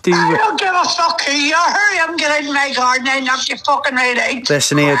have to... I don't give a fuck who you are. Hurry up and get out of my garden and knock you fucking right out.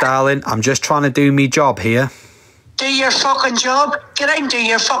 Listen here, darling. I'm just trying to do me job here. Do your fucking job. Get out and do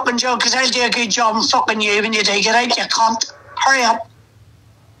your fucking job, because I'll do a good job in fucking you when you do. Get out, you cunt. Hurry up.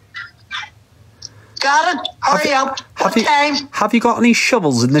 Got it? Hurry up. What time? Have you got any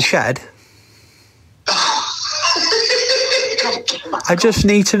shovels in the shed? I just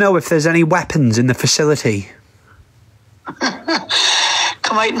need to know if there's any weapons in the facility.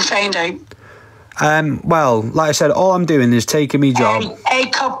 Come out and find out. Well, like I said, all I'm doing is taking me job. Hey,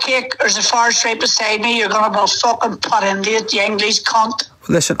 Cupcake, there's a forest right beside me. You're gonna go fucking put into it, you English cunt.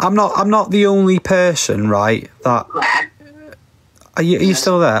 Listen, I'm not the only person, right? That are you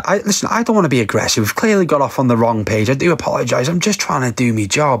still there? Listen, I don't want to be aggressive. We've clearly got off on the wrong page. I do apologise. I'm just trying to do me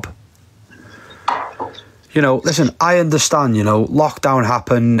job. You know, listen, I understand. You know, lockdown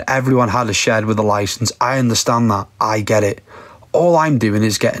happened. Everyone had a shed with a licence. I understand that. I get it. All I'm doing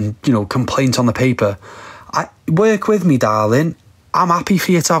is getting, you know, complaints on the paper. Work with me, darling. I'm happy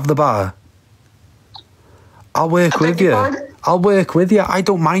for you to have the bar. I'll work with you. I'll work with you. I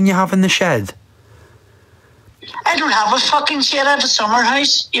don't mind you having the shed. I don't have a fucking shed. I have a summer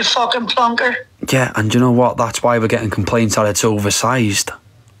house, you fucking plonker. Yeah, and you know what? That's why we're getting complaints that it's oversized.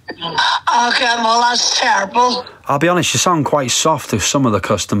 Okay, well, that's terrible. I'll be honest, you sound quite soft to some of the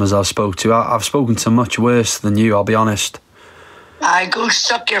customers I've spoke to. I've spoken to much worse than you, I'll be honest. I go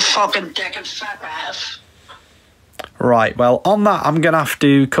suck your fucking dick and fat ass. Right, well, on that, I'm going to have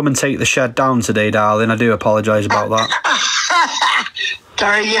to come and take the shed down today, darling. I do apologise about that.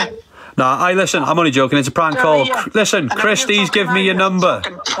 Dare you? Nah, listen, I'm only joking. It's a prank call. Listen, Christie's give me your number.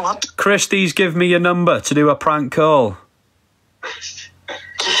 Christie's give me your number to do a prank call.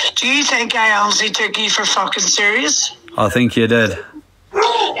 Do you think I honestly took you for fucking serious? I think you did.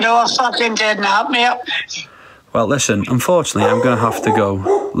 No, I fucking did not, mate. Well, listen, unfortunately, I'm going to have to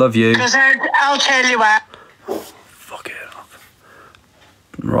go. Love you. Because I'll tell you what. Fuck it up.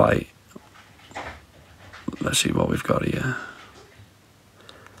 Right. Let's see what we've got here.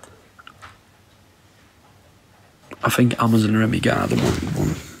 I think Amazon Remy Garden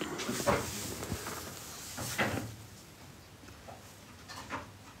one.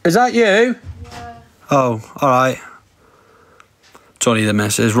 Is that you? Yeah. Oh, all right. Tony the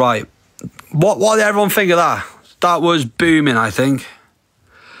missus. Right. What did everyone think of that? That was booming, I think.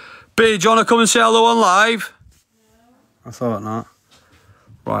 B, do you want to come and say hello on live? Yeah. I thought not.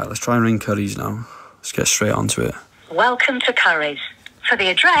 Right, let's try and ring Curry's now. Let's get straight onto it. Welcome to Curry's. For the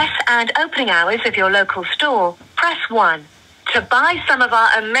address and opening hours of your local store, press 1. To buy some of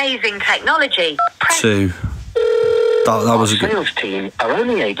our amazing technology, press 2. That was a good... Our sales team are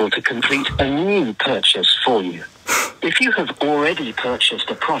only able to complete a new purchase for you. If you have already purchased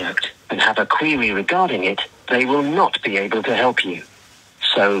a product and have a query regarding it, they will not be able to help you.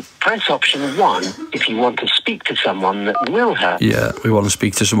 So press option 1 if you want to speak to someone that will help. Yeah, we want to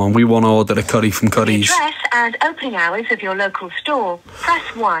speak to someone. We want to order a curry from Curry's. For the address and opening hours of your local store, press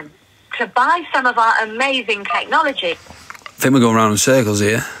 1. To buy some of our amazing technology. I think we're going around in circles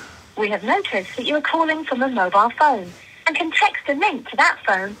here. We have noticed that you are calling from a mobile phone and can text a link to that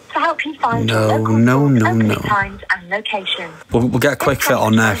phone to help you find your local opening times and location. We'll get a quick fit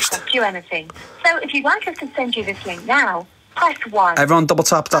on next. Won't cost you anything. So if you'd like us to send you this link now, press 1. Everyone double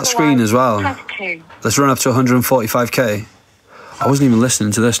tap that screen as well. Press 2. Let's run up to 145k. I wasn't even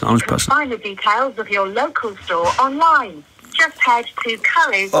listening to this now. I'm just pressing. Find the details of your local store online. Just head to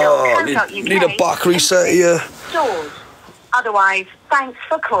currys.co.uk. Need a back reset here. Stores. Otherwise, thanks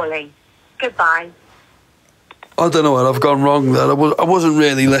for calling. Goodbye. I don't know what I've gone wrong there. I wasn't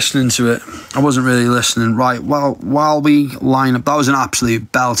really listening to it. I wasn't really listening. Right, well, while we line up, that was an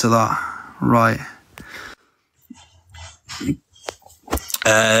absolute belter, that. Right.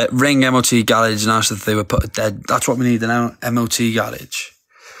 Ring MOT garage and ask if they were put dead. That's what we need, an MOT garage.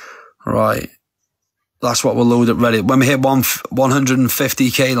 Right. That's what we'll load up ready. When we hit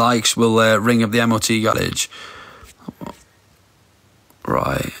 150k likes, we'll ring up the MOT garage.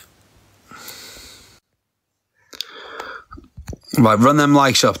 Right. Right, run them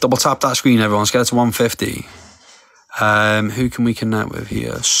likes up. Double tap that screen, everyone. Let's get it to 150. Who can we connect with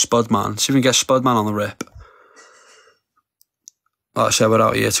here? Spudman. See if we can get Spudman on the rip. Like I said, we're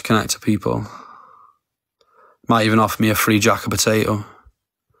out here to connect to people. Might even offer me a free jack of potato.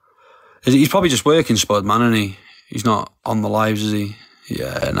 He's probably just working, Spudman, isn't he? He's not on the lives, is he?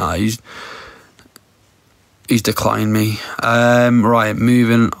 Yeah, nah, he's declined me. Right,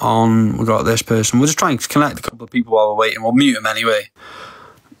 moving on. We've got this person. We're just trying to connect a couple of people while we're waiting. We'll mute him anyway.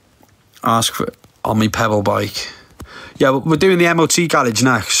 Ask for on my pedal bike. Yeah, we're doing the MOT garage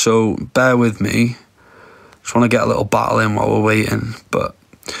next, so bear with me. Just want to get a little battle in while we're waiting. But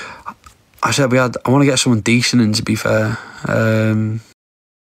I said I want to get someone decent in, to be fair.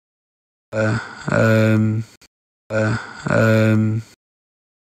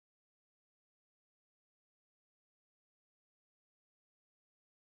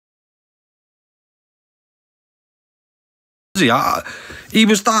 He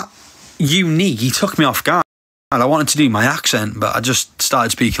was that unique. He took me off guard. I wanted to do my accent, but I just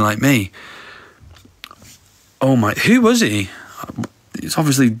started speaking like me. Oh my, who was he? It's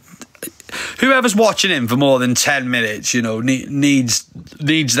obviously whoever's watching him for more than 10 minutes, you know, needs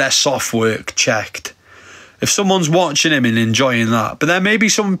their soft work checked. If someone's watching him and enjoying that, but then maybe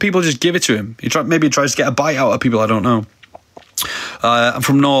some people just give it to him. Maybe he tries to get a bite out of people. I don't know. I'm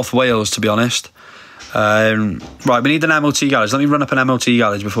from North Wales, to be honest. Right, we need an MOT garage. Let me run up an MOT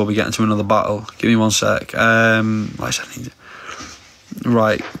garage before we get into another battle. Give me 1 sec.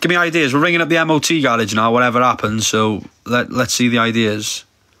 Right, give me ideas. We're ringing up the MOT garage now, whatever happens, so let's see the ideas.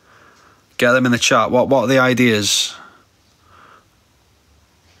 Get them in the chat. What are the ideas?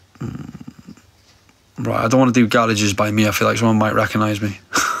 Right, I don't want to do garages by me. I feel like someone might recognise me.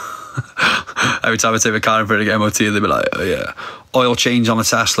 Every time I take my car in for it to get MOT, they'll be like, oh yeah, oil change on a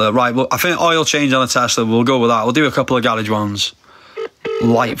Tesla. Right, well, I think oil change on a Tesla, we'll go with that. We'll do a couple of garage ones.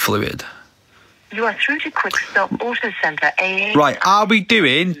 Light fluid. You are through to Quick Stop Auto Centre AA. Right, are we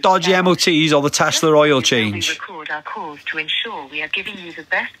doing dodgy MOTs or the Tesla oil change? We record our calls to ensure we are giving you the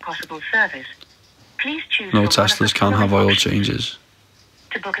best possible service. Please choose. No, Teslas can't have oil changes.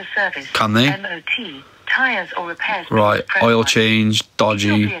 To book a service, can they? MOT, tyres or repairs. Right, oil change,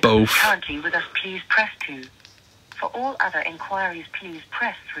 dodgy, both. Currently with us, please press 2. For all other inquiries, please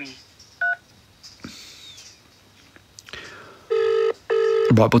press 3.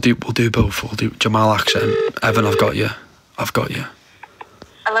 Right, we'll do both. We'll do Jamal accent. Evan, I've got you.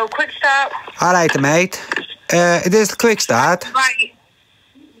 Hello, Quick Start. All right, mate. It is the Quick Start. Right.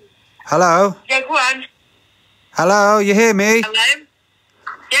 Hello? Yeah, go on. Hello, you hear me? Hello?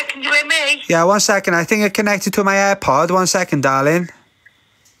 Yeah, can you hear me? Yeah, 1 second. I think it connected to my AirPod. 1 second, darling.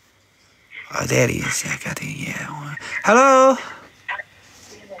 Oh, there he is. Yeah, I got it. Yeah. Hello?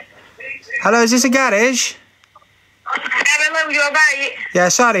 Hello, is this a garage? Hello, you alright? Yeah,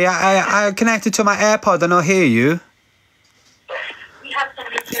 sorry. I connected to my AirPod and I hear you.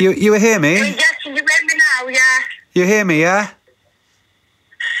 You hear me? Yes, can you hear me now? Yeah. You hear me, yeah?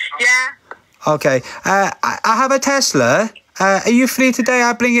 Yeah. Okay. I have a Tesla. Are you free today?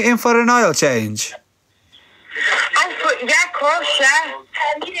 I'll bring it in for an oil change. Oh, yeah, of course,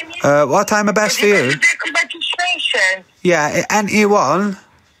 yeah. What time are best for you? Vehicle registration? Yeah, NE1.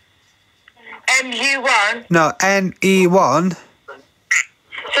 MU1? No, NE1.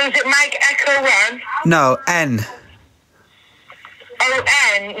 So is it Mike Echo 1? No, N. Oh,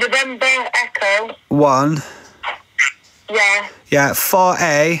 N. November Echo. 1. Yeah. Yeah,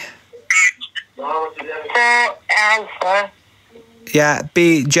 4A. 4 Alpha. Yeah,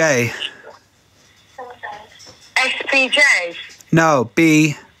 BJ. SPJ? No,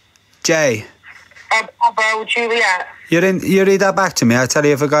 BJ. Bravo Juliet. You read that back to me. I'll tell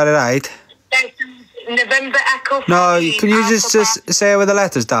you if I got it right. November Echo 14, No, can you just Alpha say it with the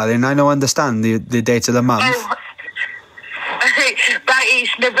letters, darling? I don't understand the date of the month. Oh. Right,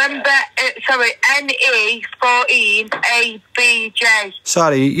 it's November, NE 14 ABJ.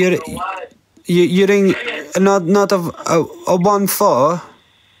 Sorry, you ring not a 1-4.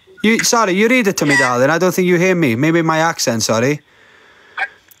 Sorry, you read it to me, darling. I don't think you hear me. Maybe my accent. Sorry.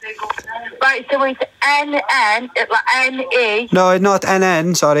 Right, so it's NN, like NE. No, not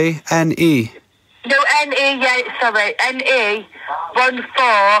NN. Sorry, NE. No, NE, yeah, sorry. NE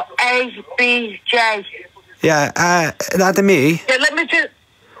 14ABJ. Yeah, that me. Yeah, let me just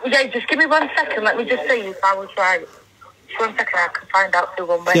give me 1 second. Let me just see if I was right. Just 1 second, I can find out who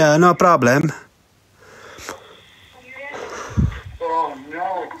won. Yeah, no problem. Oh,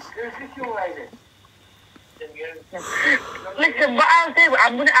 no. Listen, what I'll do,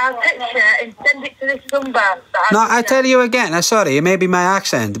 I'll text you and send it to this number. No, I tell you again. Sorry, it may be my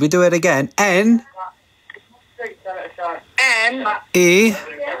accent. We do it again. N. E.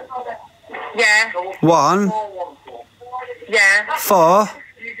 Yeah. 1. Yeah. 4.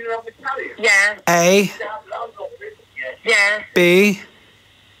 Yeah. A. Yeah. B.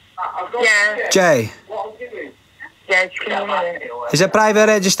 Yeah. J. Yeah, just give me a minute. It's a private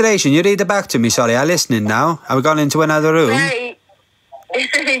registration. You read it back to me. Sorry, I'm listening now. Have we gone into another room? Right.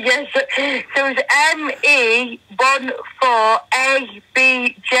 Yes. So it's ME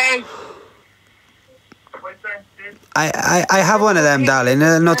 14ABJ. I have one of them, darling.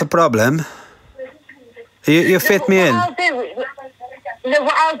 Not a problem. You fit me in. What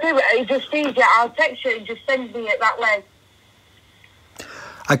I'll do is just easier. I'll text you and just send me it that way.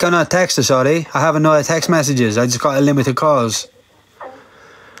 I cannot text her, sorry. I haven't no text messages. I just got unlimited calls.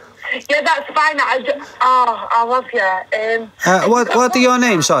 Yeah, that's fine. I love you. What are your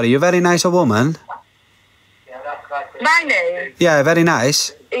name? Sorry, you're very nice a woman. My name? Yeah, very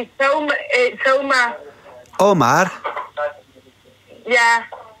nice. It's Omar. Omar? Yeah.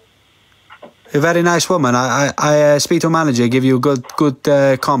 You're a very nice woman. I speak to a manager, give you a good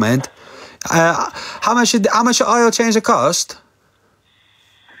comment. How much the oil change cost?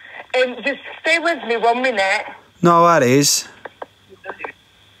 Just stay with me 1 minute. No worries.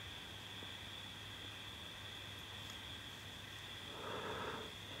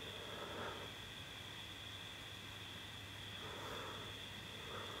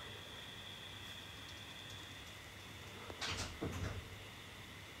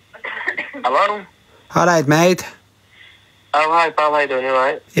 Hello? Alright, mate. Oh, hi, pal. How you doing? You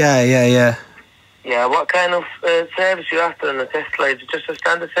alright? Yeah. Yeah, what kind of service you after on the Tesla? Is it just a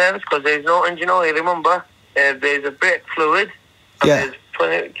standard service? Because there's no engine oil, remember? There's a brake fluid. And Yeah.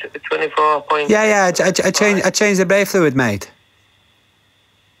 There's 24 point... Yeah, I changed the brake fluid, mate.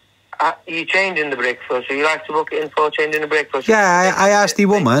 You changing the brake fluid, so you like to book it in for changing the brake fluid? Yeah, I asked the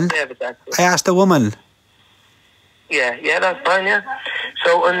woman. I asked the woman. Yeah, that's fine, yeah.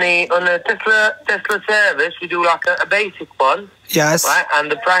 So on the Tesla service, we do like a basic one. Yes. Right,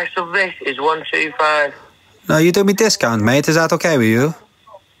 and the price of this is 125. No, you do me discount, mate. Is that okay with you?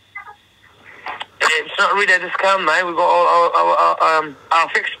 It's not really a discount, mate. We've got all our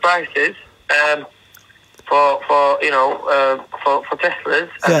fixed prices for Teslas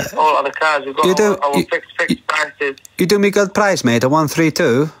and all other cars. We've got our fixed prices. You do me good price, mate. A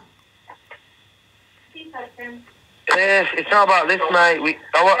 132. It's not about this, mate.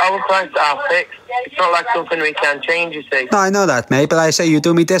 Our prices are fixed. It's not like something we can change, you see. No, I know that, mate. But I say you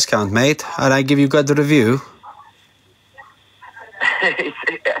do me discount, mate, and I give you good review. I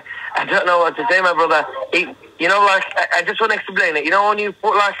don't know what to say, my brother. I just want to explain it. You know, when you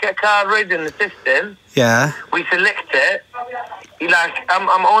put like a car rate in the system, Yeah. we select it.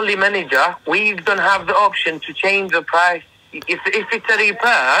 I'm only manager. We don't have the option to change the price. If it's a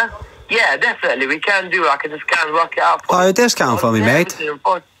repair, yeah, definitely we can do like a discount, work it out. A discount for me, mate.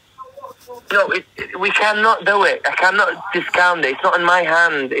 No, we cannot do it. I cannot discount it. It's not in my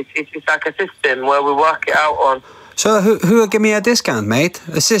hand. It's like a system where we work it out on. So who will give me a discount, mate?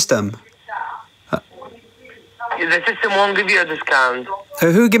 A system? The system won't give you a discount.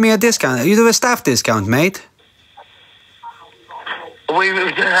 Who give me a discount? You do a staff discount, mate? We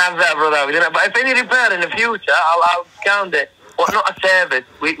don't have that, brother. We don't have, but if any repair in the future, I'll discount it. But not a service.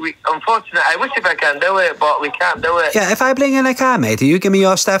 We unfortunately, I wish if I can do it, but we can't do it. Yeah, if I bring in a car, mate, you give me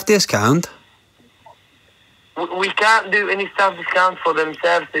your staff discount? We can't do any staff discount for them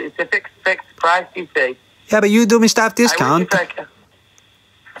services. It's a fixed price, you see. Yeah, but you do me staff discount. I wish if I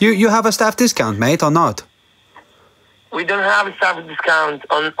can. You have a staff discount, mate, or not? We don't have a staff discount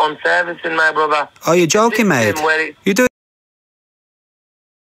on servicing, my brother. Oh, you're joking, mate. You do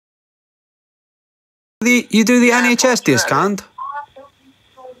the NHS discount?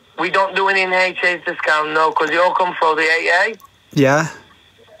 We don't do any NHS discount, no, because you all come from the AA. Yeah.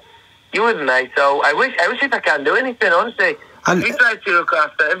 You wouldn't, mate. So I wish if I can do anything, honestly. We try to look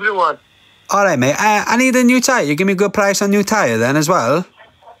after everyone. All right, mate. I need a new tyre. You give me a good price on new tyre then as well?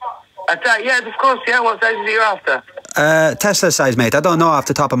 Yeah, of course, yeah. What size are you after? Tesla size, mate. I don't know off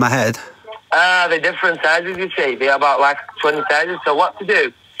the top of my head. The different sizes, you see. They're about like 20 sizes. So what to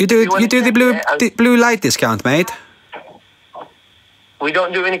do? You do the blue light discount, mate? we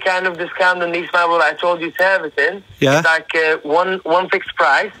don't do any kind of discount on these marble. I told you servicing. Yeah. It's like one fixed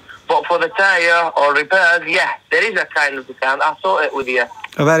price. But for the tyre or repairs, yeah, there is a kind of discount. I'll sort it with you.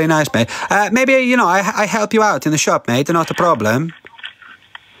 Oh, very nice, mate. Maybe, you know, I help you out in the shop, mate. Not a problem.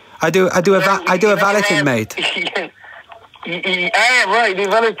 I do a valeting, mate. Yeah, right, do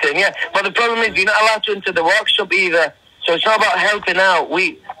valeting, yeah. But the problem is you're not allowed to enter the workshop either. So it's not about helping out.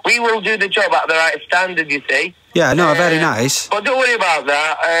 We will do the job at the right standard, you see. Yeah, no, very nice. But don't worry about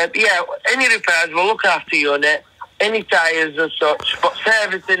that. Yeah, any repairs, we'll look after you on it. Any tyres or such. But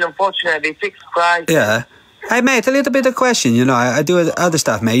servicing, unfortunately, fixed price. Yeah. Hey, mate, a little bit of question. You know, I do other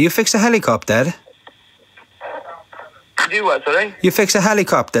stuff, mate. You fix a helicopter? You do what, sorry? You fix a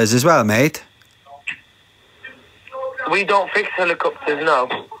helicopters as well, mate? We don't fix helicopters, no.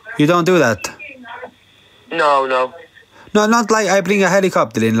 You don't do that? No. No, not like I bring a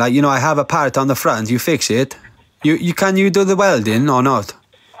helicopter in. Like, you know, I have a part on the front. You fix it. Can you do the welding or not?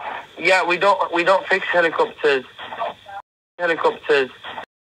 Yeah, we don't fix helicopters. Helicopters.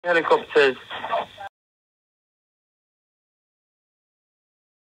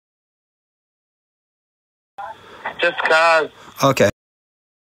 Just cars. Okay.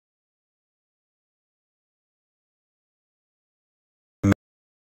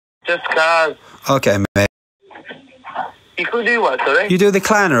 Just cars. Okay, mate. You could do what, sorry? You do the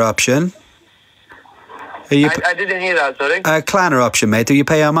Clanner option? I didn't hear that, sorry. Clanner option, mate. Do you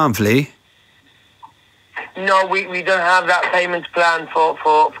pay a monthly? No, we don't have that payment plan for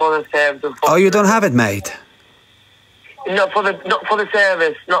the service. Oh, you don't have it, mate? Not for the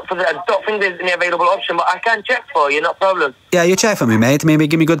service. I don't think there's any available option, but I can check for you, no problem. Yeah, you check for me, mate. Maybe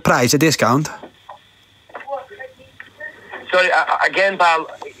give me good price, a discount. Sorry, again, pal,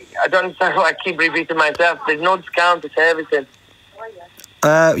 I don't understand why I keep repeating myself. There's no discount for servicing.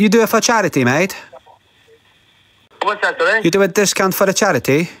 You do it for charity, mate? What's that, sorry? You do a discount for the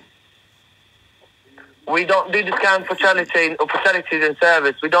charity? We don't do discount for charity or for charities and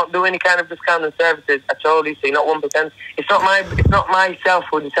service. We don't do any kind of discount on services at all, you see, not 1%. It's not myself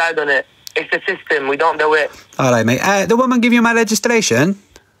who decide on it. It's the system. We don't do it. All right, mate. The woman give you my registration?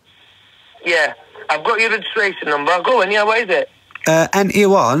 Yeah. I've got your registration number. Go on, yeah, what is it?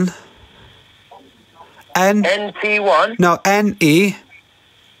 NE1. NT1? No, NE.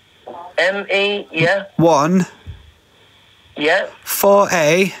 ME, yeah. 1. Yeah.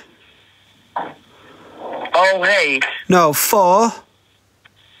 4A. Oh, hey. No, 4.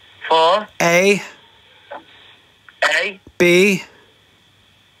 4. A. A. B.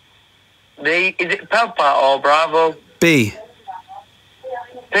 B. Is it Papa or Bravo? B.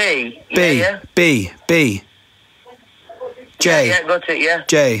 B. B. Yeah. B. B. J. Yeah, got it, yeah.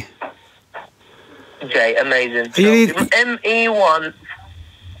 J. J, amazing. You need... ME1.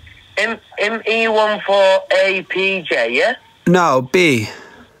 ME14APJ, yeah? No, B.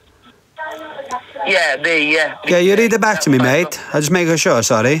 Yeah, B, yeah. Yeah, you read it back to me, mate. I just make sure,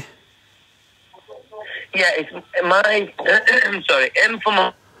 sorry. Yeah, it's my... sorry, M for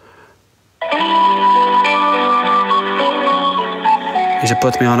my... You should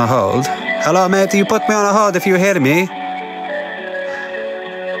put me on a hold. Hello, mate, you put me on a hold if you hear me.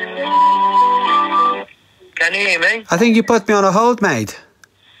 Can you hear me? I think you put me on a hold, mate.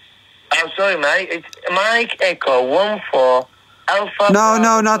 I'm sorry, mate. It's Mike Echo 14 Alpha. No,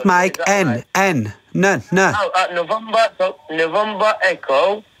 not Mike. N. Right? N. No. Oh, November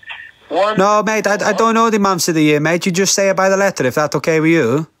Echo 1. No, mate, I don't know the months of the year, mate. You just say it by the letter, if that's okay with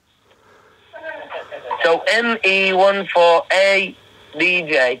you. So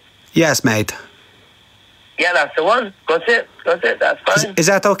ME14ABJ. Yes, mate. Yeah, that's the one. Got it. That's fine. Is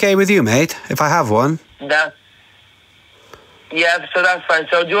that okay with you, mate, if I have one? Yeah, so that's fine.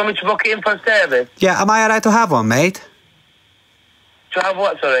 So do you want me to book it in for service? Yeah, am I alright to have one, mate? To have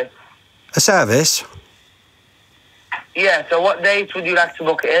what, sorry? A service? Yeah, so what date would you like to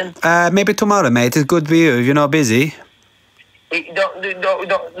book it in? Maybe tomorrow, mate. It's good for you if you're not busy.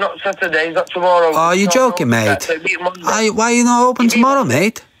 Not Saturday, not tomorrow. Oh, you're joking, mate. Why are you not open tomorrow,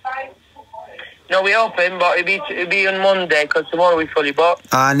 mate? No, we open, but it'll be on Monday, because tomorrow we're fully booked.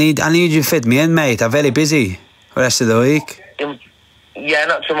 I need you to fit me in, mate. I'm very busy the rest of the week. Yeah,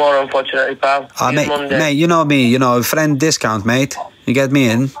 not tomorrow, unfortunately, pal. Mate, you know me, friend discount, mate. You get me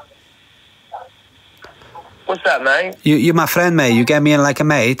in. What's that, mate? You're my friend, mate. You get me in like a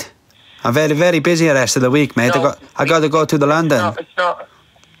mate. I'm very, very busy the rest of the week, mate. No, I got to go to the London. It's not.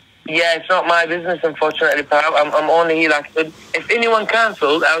 Yeah, it's not my business, unfortunately, pal. I'm only here, if anyone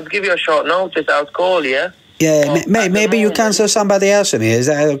cancelled, I would give you a short notice. I would call you. Yeah, mate, maybe you cancel somebody else in here. Is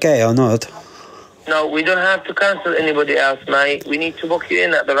that okay or not? No, we don't have to cancel anybody else, mate. We need to book you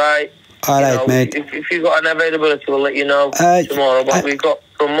in at the right All right, mate. If you've got an availability, we'll let you know tomorrow. But we've got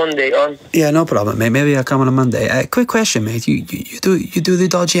from Monday on. Yeah, no problem, mate. Maybe I'll come on a Monday. Quick question, mate. You do the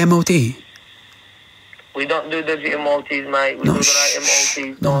dodgy MOT? We don't do dodgy MOTs, mate. We do the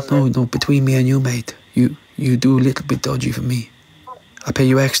right MOTs. No. Between me and you, mate. You do a little bit dodgy for me. I pay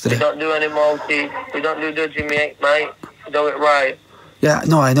you extra. We don't do any MOTs. We don't do dodgy, mate. We do it right. Yeah,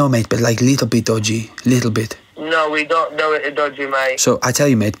 no, I know, mate, but like little bit dodgy, little bit. No, we don't do it dodgy, mate. So I tell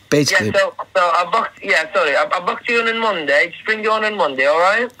you, mate, basically. Yeah, so I booked. Yeah, sorry, I booked you on Monday. Just bring you on Monday, all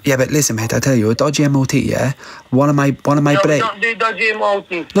right? Yeah, but listen, mate, I tell you, a dodgy MOT, yeah. One of my No, brakes. don't do dodgy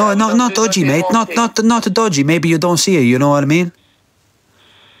MOTs. No, not dodgy, mate. Not a dodgy. Maybe you don't see it. You know what I mean?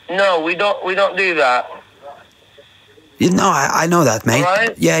 No, we don't do that. You know, I know that, mate.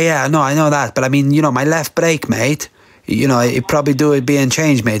 Right? Yeah, no, I know that. But I mean, you know, my left brake, mate. You know, it probably do it being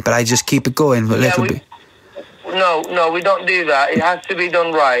changed, mate. But I just keep it going a little bit. No, we don't do that. It has to be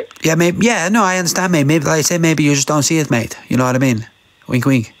done right. Yeah, maybe. Yeah, no, I understand, mate. Maybe, like I say, maybe you just don't see it, mate. You know what I mean? Wink,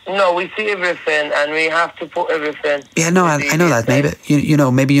 wink. No, we see everything, and we have to put everything. Yeah, no, I know that. Maybe you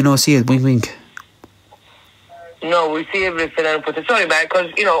know, maybe you don't see it. Wink, wink. No, we see everything and put it. Sorry, mate,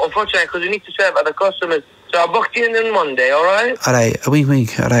 because unfortunately, because we need to serve other customers. So I booked you in on Monday. All right. All right, a wink,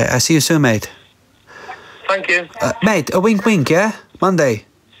 wink. All right, I see you soon, mate. Thank you. Mate, a wink, wink. Yeah, Monday.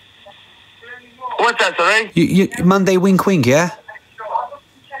 What's that, sorry? You Monday, wink, wink. Yeah.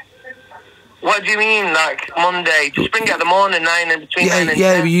 What do you mean, like Monday? Just bring it at the morning, 9 and between 9 and 10.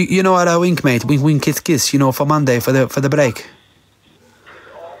 Yeah, you know what I wink, mate. Wink, wink, kiss, kiss. You know, for Monday, for the break.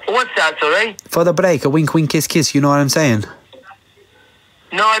 What's that, sorry? For the break, a wink, wink, kiss, kiss. You know what I'm saying?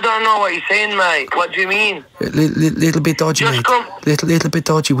 No, I don't know what you're saying, mate. What do you mean? Little bit dodgy, Just mate. come. Little bit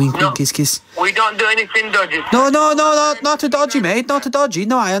dodgy. Wink, wink, kiss, kiss. We don't do anything dodgy. No, not too dodgy, mate. Not too dodgy.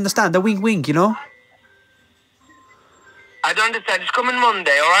 No, I understand. The wink, wink. You know. I don't understand. Just come in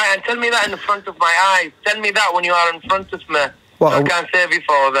Monday, all right? And tell me that in the front of my eyes. Tell me that when you are in front of me. What? So I can't save you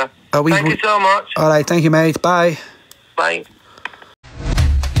further. Thank you so much. All right, thank you, mate. Bye. Bye.